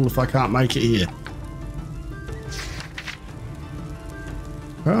table if I can't make it here?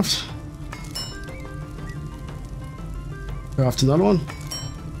 Craft. Craft another one.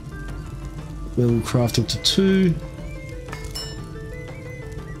 Level crafting to 2.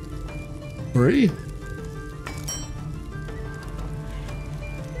 3.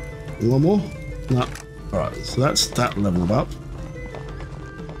 One more? No. Alright, so that's that leveled up.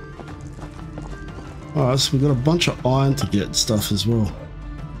 Alright, so we've got a bunch of iron to get stuff as well.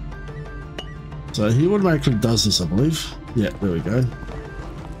 So he automatically does this, I believe. Yeah, there we go.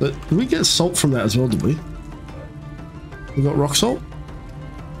 But did we get salt from that as well, did we? We got rock salt?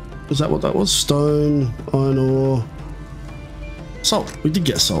 Is that what that was? Stone, iron ore, salt. We did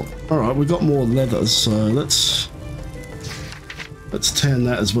get salt. Alright, we got more leathers, so let's tan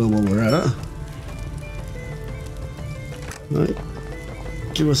that as well while we're at it. Right.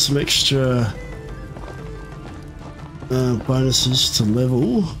 Give us some extra bonuses to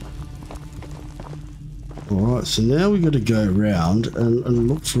level. Alright, so now we got to go around and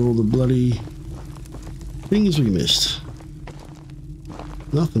look for all the bloody things we missed.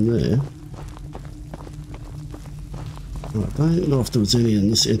 Nothing there. Right, I don't know if there was any in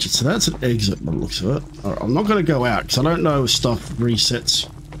this entrance. So that's an exit by the looks of it. Alright, I'm not going to go out because I don't know if stuff resets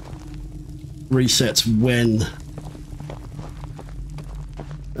when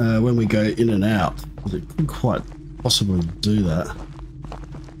we go in and out. It could quite possibly do that.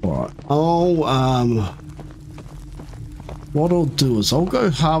 Alright, what I'll do is I'll go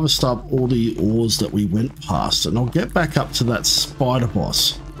harvest up all the ores that we went past and I'll get back up to that spider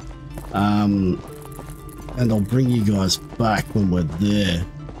boss. And I'll bring you guys back when we're there.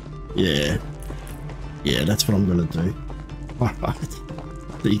 Yeah, that's what I'm gonna do. Alright,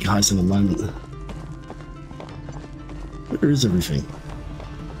 see you guys in a moment. Where is everything?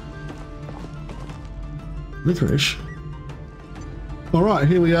 Licorice. Alright,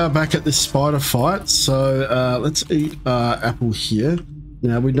 here we are back at this spider fight. So let's eat apple here.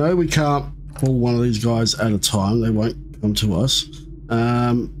 Now we know we can't pull one of these guys at a time. They won't come to us.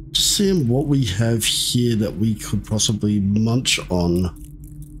 Just seeing what we have here that we could possibly munch on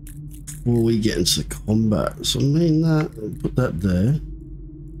before we get into combat. So I mean that, put that there.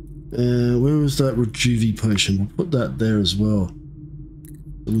 And where was that Rejuve potion? We'll put that there as well.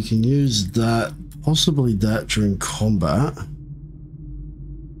 We can use that, possibly that during combat.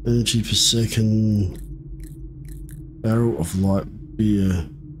 Energy per second. Barrel of light beer.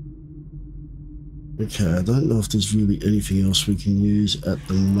 Okay, I don't know if there's really anything else we can use at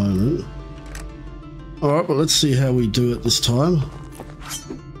the moment. Alright, but let's see how we do it this time.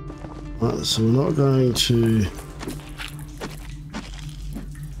 Alright, so we're not going to...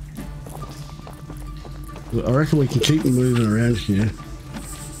 I reckon we can keep moving around here.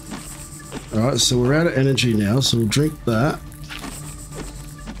 Alright, so we're out of energy now, so we'll drink that.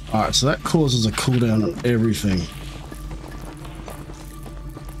 Alright, so that causes a cooldown on everything.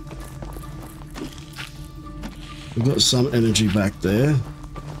 We've got some energy back there.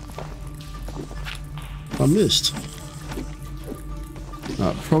 I missed.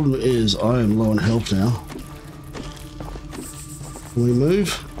 Problem is, I am low on health now. Can we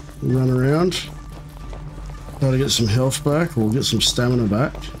move? We run around. Try to get some health back, or get some stamina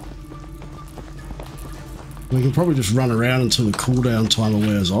back. We can probably just run around until the cooldown timer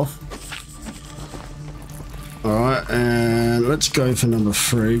wears off. Alright, and let's go for number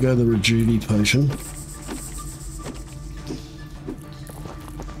 3. Go the Rejuve potion.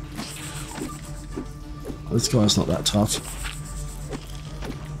 This guy's not that tough.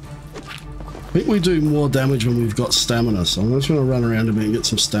 I think we do more damage when we've got stamina, so I'm just going to run around a bit and get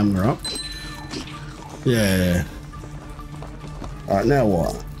some stamina up. Yeah. Alright, now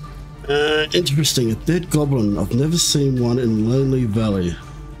what? Interesting, a dead goblin. I've never seen one in Lonely Valley.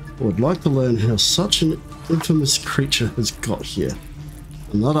 I would like to learn how such an infamous creature has got here.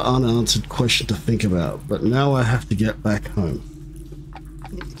 Another unanswered question to think about, but now I have to get back home.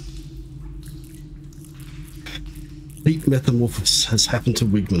 Deep metamorphosis has happened to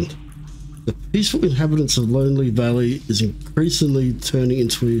Wigmund. The peaceful inhabitants of Lonely Valley is increasingly turning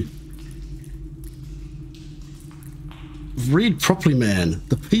into a... Read properly, man.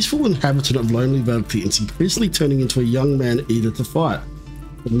 The peaceful inhabitant of Lonely Valley is increasingly turning into a young man eager to fight.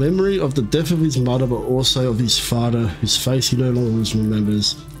 The memory of the death of his mother, but also of his father, whose face he no longer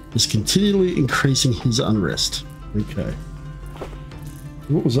remembers, is continually increasing his unrest. Okay.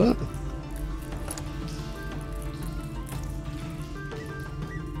 What was that?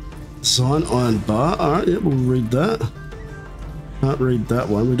 Sign iron bar. Alright, yeah, we'll read that. Can't read that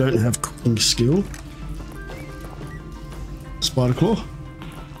one. We don't have cooking skill. Spider claw.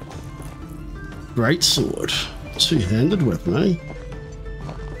 Great sword. Two-handed weapon, eh?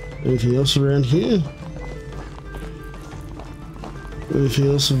 Anything else around here? Anything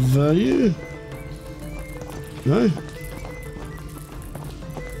else of value? No?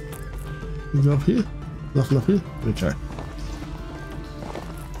 You go up here? Nothing up here? Okay.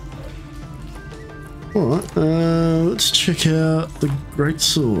 Alright, let's check out the great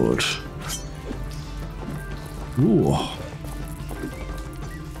sword. Ooh.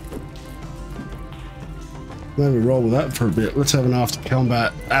 Maybe roll with that for a bit. Let's have an after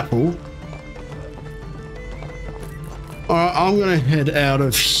combat apple. Alright, I'm gonna head out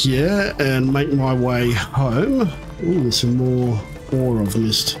of here and make my way home. Ooh, there's some more ore I've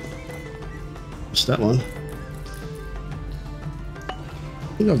missed. Missed that one.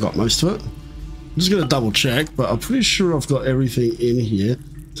 I think I've got most of it. I'm just going to double check, but I'm pretty sure I've got everything in here.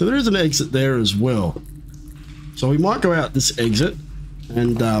 So there is an exit there as well. So we might go out this exit,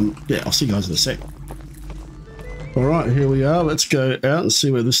 and yeah, I'll see you guys in a sec. Alright, here we are. Let's go out and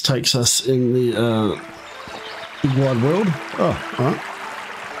see where this takes us in the big wide world. Oh, alright.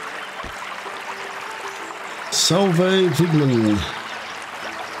 Salve Wigmund.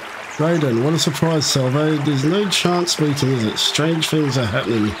 Raiden, what a surprise, Salve. There's no chance meeting, is it? Strange things are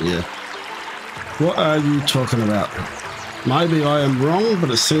happening here. What are you talking about? Maybe I am wrong, but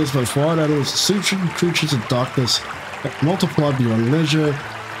it seems both wild animals and super creatures of darkness have multiplied beyond measure.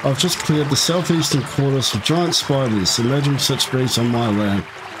 I've just cleared the southeastern corners of giant spiders. Imagine such beasts on my land.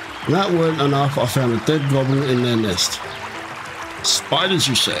 And that weren't enough, I found a dead goblin in their nest. Spiders,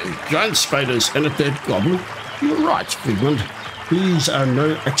 you say? Giant spiders and a dead goblin? You're right, Wigmund. These are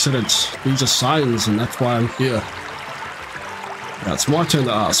no accidents. These are signs, and that's why I'm here. Now it's my turn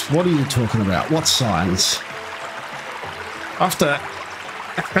to ask, what are you talking about? What signs? After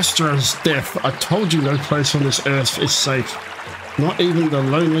Equestria's death, I told you no place on this earth is safe. Not even the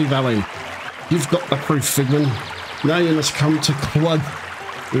Lonely Valley. You've got the proof, Wigmund. Now you must come to Club.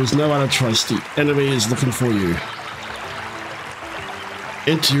 There is no other choice. The enemy is looking for you.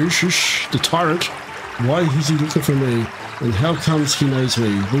 Antiochus, the tyrant. Why is he looking for me? And how comes he knows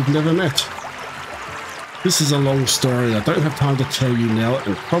me? We've never met. This is a long story. I don't have time to tell you now,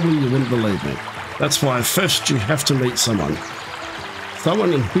 and probably you wouldn't believe me. That's why first you have to meet someone.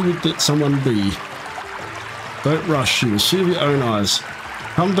 Someone, and who would that someone be? Don't rush, you will see with your own eyes.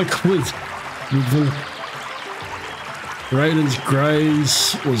 Come to quit, Wigmund. Raiden's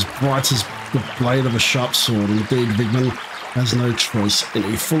graze was bright as the blade of a sharp sword. Indeed, Wigmund has no choice, and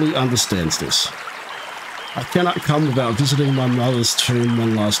he fully understands this. I cannot come without visiting my mother's tomb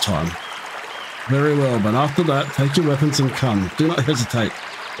one last time. Very well, but after that, take your weapons and come. Do not hesitate.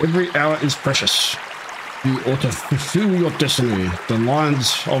 Every hour is precious. You ought to fulfill your destiny. The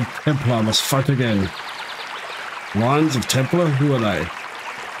Lions of Templar must fight again. Lions of Templar? Who are they?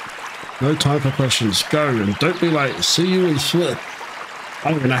 No time for questions. Go, and don't be late. See you in Slip. I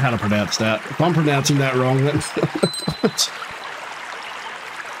don't even know how to pronounce that. If I'm pronouncing that wrong, then...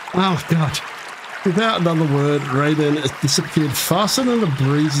 Oh, God. Without another word, Raiden disappeared faster than the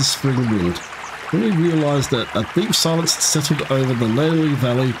breeze's spring wind. When he realized that a deep silence had settled over the lonely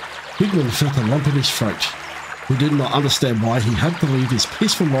valley, Wigmund felt a lump in his throat. He did not understand why he had to leave his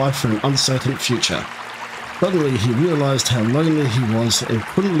peaceful life for an uncertain future. Suddenly, he realized how lonely he was and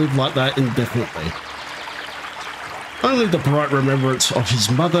couldn't live like that indefinitely. Only the bright remembrance of his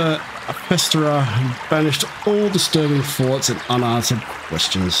mother, Festera, banished all disturbing thoughts and unanswered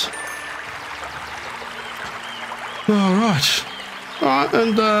questions. Alright,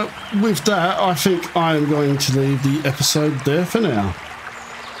 and with that, I think I am going to leave the episode there for now.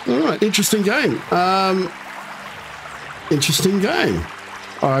 Alright, interesting game. Interesting game.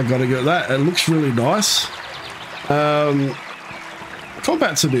 I gotta get that. It looks really nice.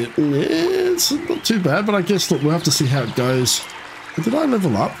 Combat's a bit, it's not too bad, but I guess, look, we'll have to see how it goes. Did I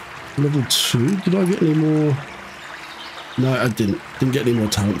level up? Level 2? Did I get any more? No, I didn't. Didn't get any more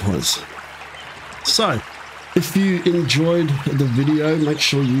talent points. So, if you enjoyed the video, make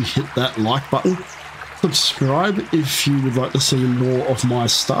sure you hit that like button. Subscribe if you would like to see more of my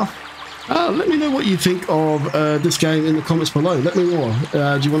stuff. Let me know what you think of this game in the comments below. Let me know.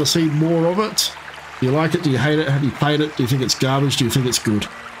 Do you want to see more of it? Do you like it? Do you hate it? Have you played it? Do you think it's garbage? Do you think it's good?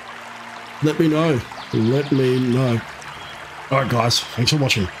 Let me know. Let me know. Alright guys, thanks for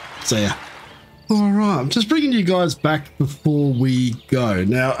watching. See ya. Alright, I'm just bringing you guys back before we go.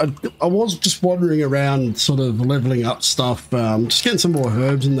 Now, I was just wandering around sort of leveling up stuff, just getting some more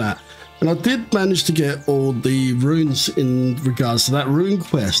herbs and that. And I did manage to get all the runes in regards to that rune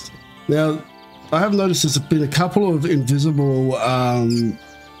quest. Now, I have noticed there's been a couple of invisible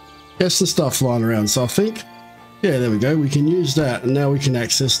chests and stuff lying around. So I think, yeah, there we go. We can use that. And now we can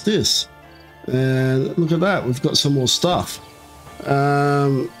access this. And look at that. We've got some more stuff.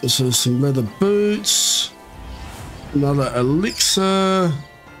 So some leather boots. Another elixir.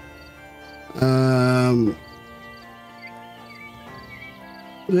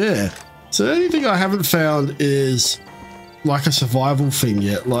 Yeah. So the only thing I haven't found is like a survival thing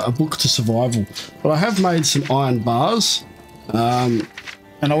yet, like a book to survival. But I have made some iron bars, and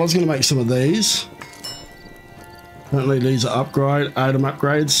I was going to make some of these. Apparently these are item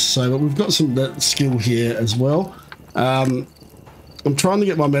upgrades. So, but we've got some that skill here as well. I'm trying to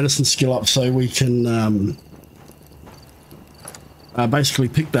get my medicine skill up so we can basically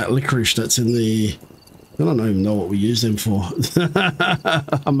pick that licorice that's in the... I don't even know what we use them for.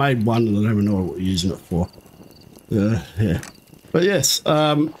 I made one and I don't even know what we're using it for. Yeah. But yes,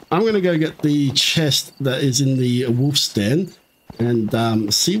 I'm going to go get the chest that is in the wolf's den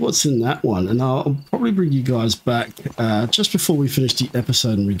and see what's in that one. And I'll probably bring you guys back just before we finish the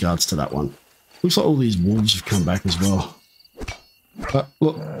episode in regards to that one. Looks like all these wolves have come back as well.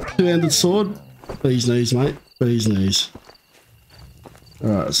 Look, two-handed sword. Bee's knees, mate. Bee's knees.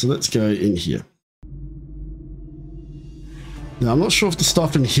 Alright, so let's go in here. Now, I'm not sure if the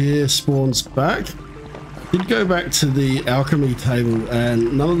stuff in here spawns back. I did go back to the alchemy table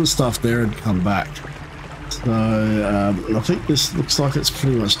and none of the stuff there had come back. So, I think this looks like it's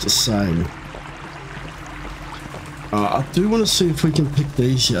pretty much the same. I do want to see if we can pick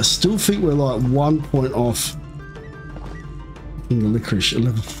these here. I still think we're like 1 point off in the licorice at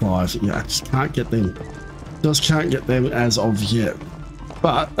level 5. Yeah, I just can't get them. Just can't get them as of yet.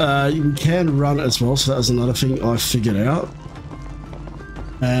 But you can run as well, so that was another thing I figured out.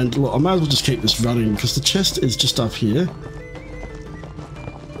 And look, I might as well just keep this running because the chest is just up here.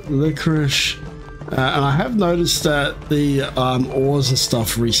 Licorice. And I have noticed that the ores and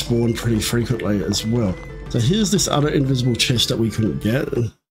stuff respawn pretty frequently as well. So here's this other invisible chest that we couldn't get.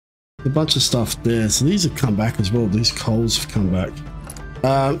 A bunch of stuff there. So these have come back as well. These coals have come back.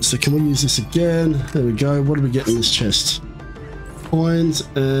 So can we use this again? There we go. What do we get in this chest? Coins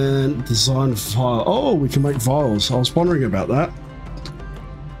and design vial. Oh, we can make vials. I was wondering about that.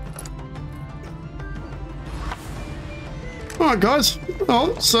 Alright guys,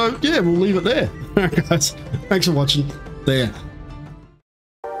 so yeah, we'll leave it there. Alright guys, thanks for watching. See ya.